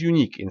it is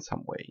unique in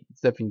some way.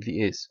 It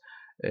definitely is.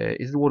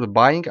 Is it worth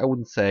buying? I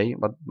wouldn't say,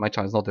 but my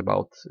channel is not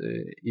about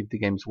if the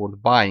game is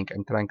worth buying.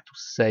 I'm trying to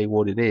say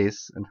what it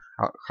is and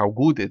how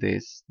good it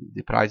is.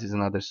 The price is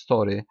another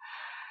story.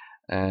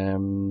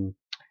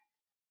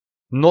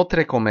 Not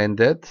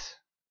recommended,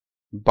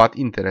 but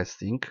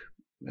interesting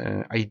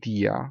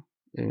idea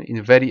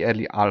in very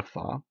early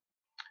alpha.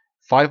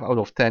 5 out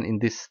of 10 in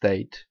this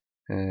state.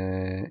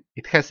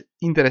 It has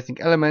interesting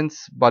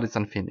elements, but it's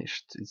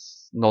unfinished.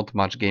 It's not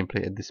much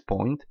gameplay at this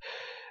point.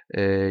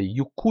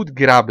 You could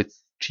grab it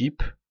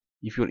cheap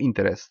if you're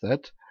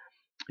interested.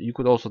 You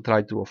could also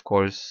try to, of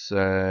course,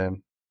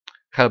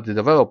 help the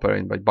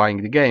developer by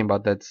buying the game,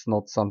 but that's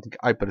not something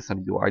I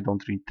personally do. I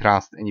don't really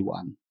trust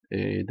anyone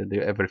that they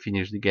ever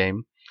finish the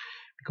game,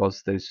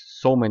 because there's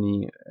so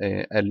many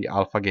early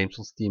alpha games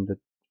on Steam that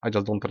I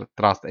just don't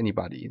trust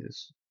anybody.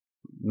 There's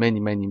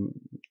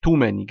too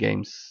many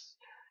games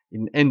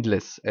in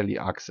endless early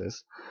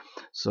access,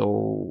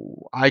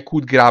 so I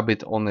could grab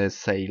it on a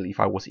sale if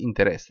I was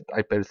interested.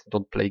 I personally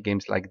don't play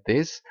games like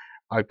this.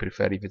 I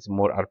prefer if it's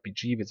more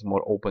RPG, if it's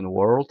more open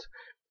world,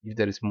 if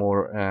there is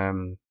more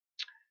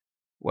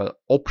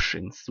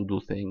options to do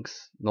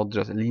things, not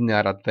just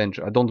linear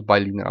adventure. I don't buy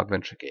linear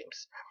adventure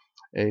games.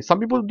 Some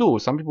people do.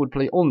 Some people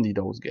play only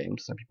those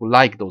games. Some people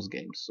like those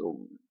games. So,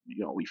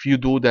 you know, if you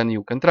do, then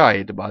you can try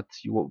it, but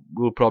you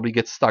will probably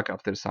get stuck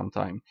after some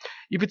time.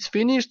 If it's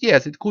finished,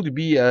 yes, it could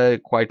be a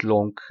quite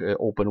long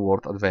open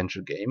world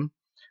adventure game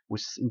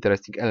with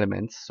interesting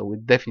elements. So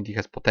it definitely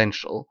has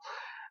potential.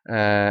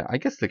 I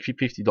guess like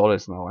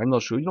 $50 now. I'm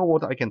not sure. You know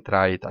what? I can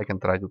try it. I can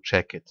try to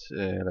check it.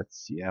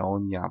 Let's see.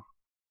 EONIA.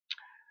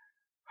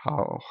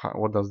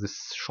 What does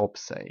this shop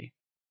say?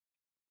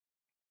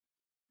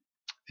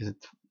 Is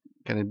it?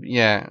 Can it be?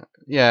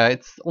 Yeah.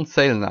 It's on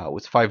sale now.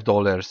 It's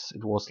 $5.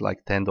 It was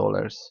like $10.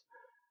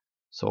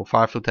 So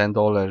 $5 to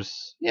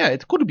 $10. Yeah,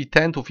 it could be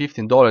 $10 to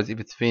 $15 if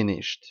it's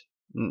finished.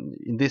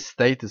 In this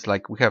state, it's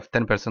like we have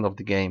 10% of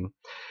the game.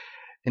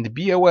 And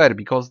be aware,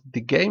 because the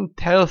game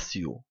tells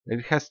you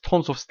it has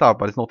tons of stuff,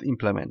 but it's not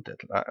implemented,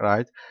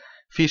 right?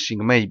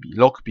 Fishing, maybe.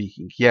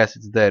 Lockpicking, yes,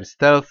 it's there.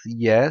 Stealth,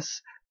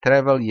 yes.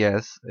 Travel,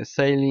 yes.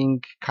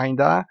 Sailing,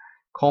 kinda.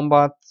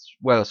 Combat,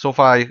 well, so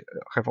far I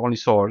have only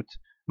sword.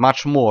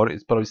 Much more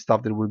is probably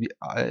stuff that will be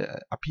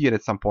appear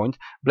at some point.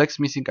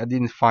 Blacksmithing, I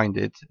didn't find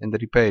it. And the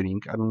repairing,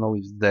 I don't know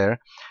if it's there.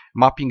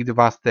 Mapping the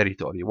vast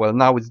territory. Well,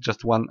 now it's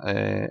just one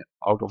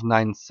out of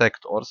 9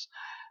 sectors.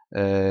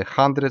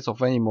 Hundreds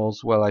of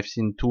animals, well, I've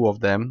seen 2 of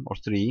them or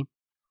 3.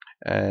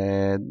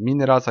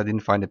 Minerals, I didn't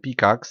find a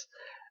pickaxe.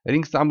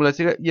 Rings to amulets,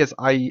 yes,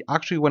 I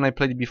actually, when I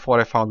played it before,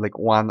 I found like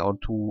 1 or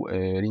 2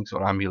 rings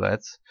or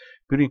amulets.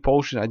 Brewing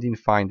potion, I didn't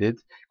find it.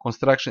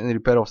 Construction and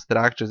repair of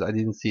structures, I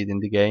didn't see it in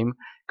the game.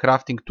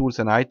 Crafting tools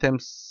and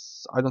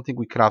items, I don't think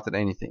we crafted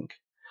anything.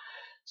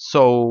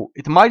 So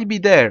it might be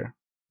there.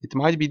 It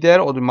might be there,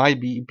 or it might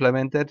be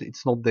implemented.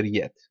 It's not there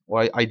yet,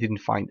 or I didn't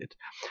find it.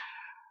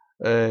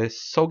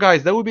 So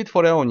guys, that will be it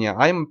for EONIA.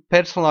 I'm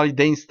personally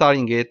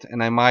deinstalling it,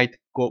 and I might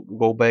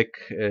go back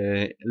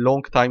a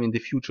long time in the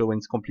future when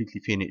it's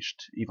completely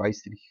finished, if I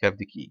still have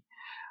the key.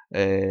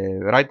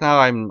 Right now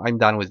I'm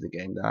done with the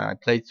game. I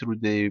played through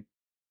the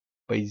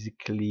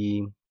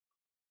basically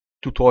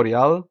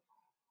tutorial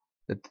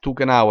that took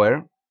an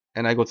hour,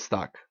 and I got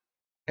stuck.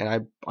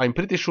 And I'm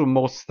pretty sure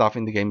most stuff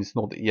in the game is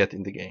not yet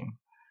in the game.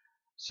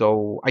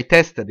 So I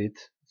tested it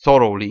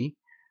thoroughly.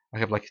 I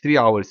have like 3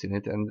 hours in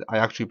it, and I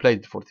actually played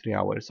it for 3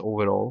 hours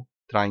overall,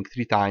 trying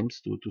 3 times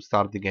to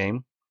start the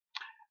game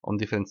on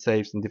different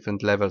saves and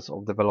different levels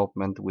of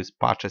development with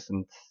patches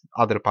and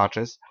other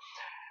patches.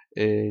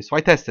 So I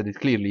tested it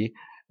clearly,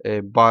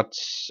 but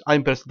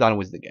I'm personally done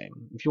with the game.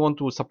 If you want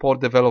to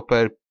support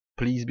developer,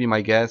 please be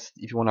my guest.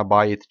 If you want to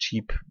buy it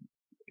cheap,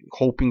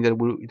 hoping that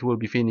it will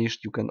be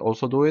finished, you can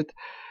also do it.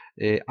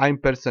 I'm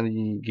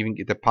personally giving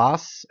it a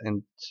pass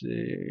and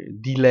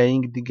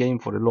delaying the game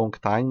for a long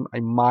time. I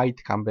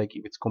might come back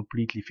if it's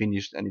completely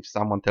finished and if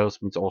someone tells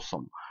me it's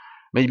awesome.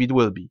 Maybe it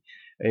will be.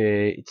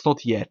 It's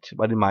not yet,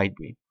 but it might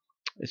be.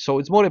 So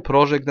it's more a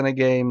project than a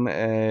game.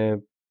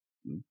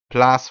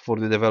 Plus for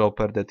the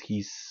developer that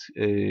he's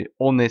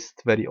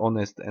honest, very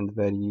honest, and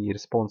very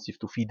responsive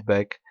to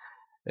feedback.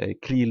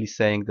 Clearly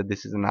saying that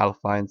this is an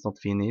alpha and it's not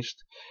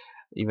finished.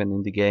 Even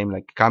in the game,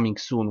 like coming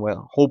soon.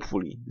 Well,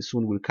 hopefully the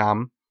soon will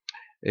come.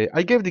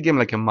 I gave the game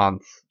like a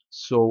month,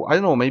 so I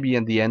don't know, maybe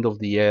at the end of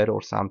the year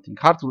or something.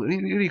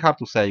 Really hard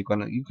to say.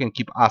 You can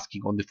keep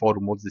asking on the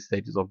forum what's the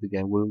status of the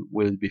game.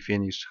 Will it be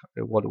finished?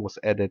 What was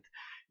added?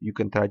 You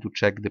can try to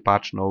check the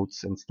patch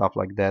notes and stuff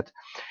like that.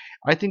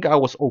 I think I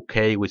was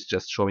okay with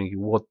just showing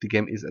you what the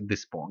game is at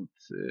this point.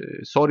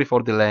 Sorry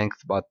for the length,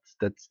 but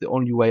that's the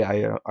only way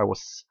I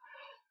was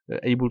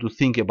able to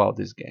think about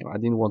this game. I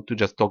didn't want to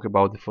just talk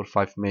about it for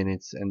 5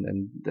 minutes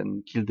and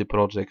then kill the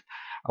project.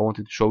 I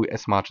wanted to show you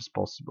as much as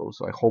possible,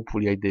 so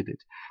hopefully I did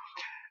it.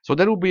 So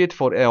that will be it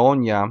for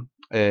EONIA,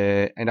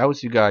 and I will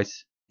see you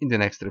guys in the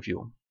next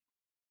review.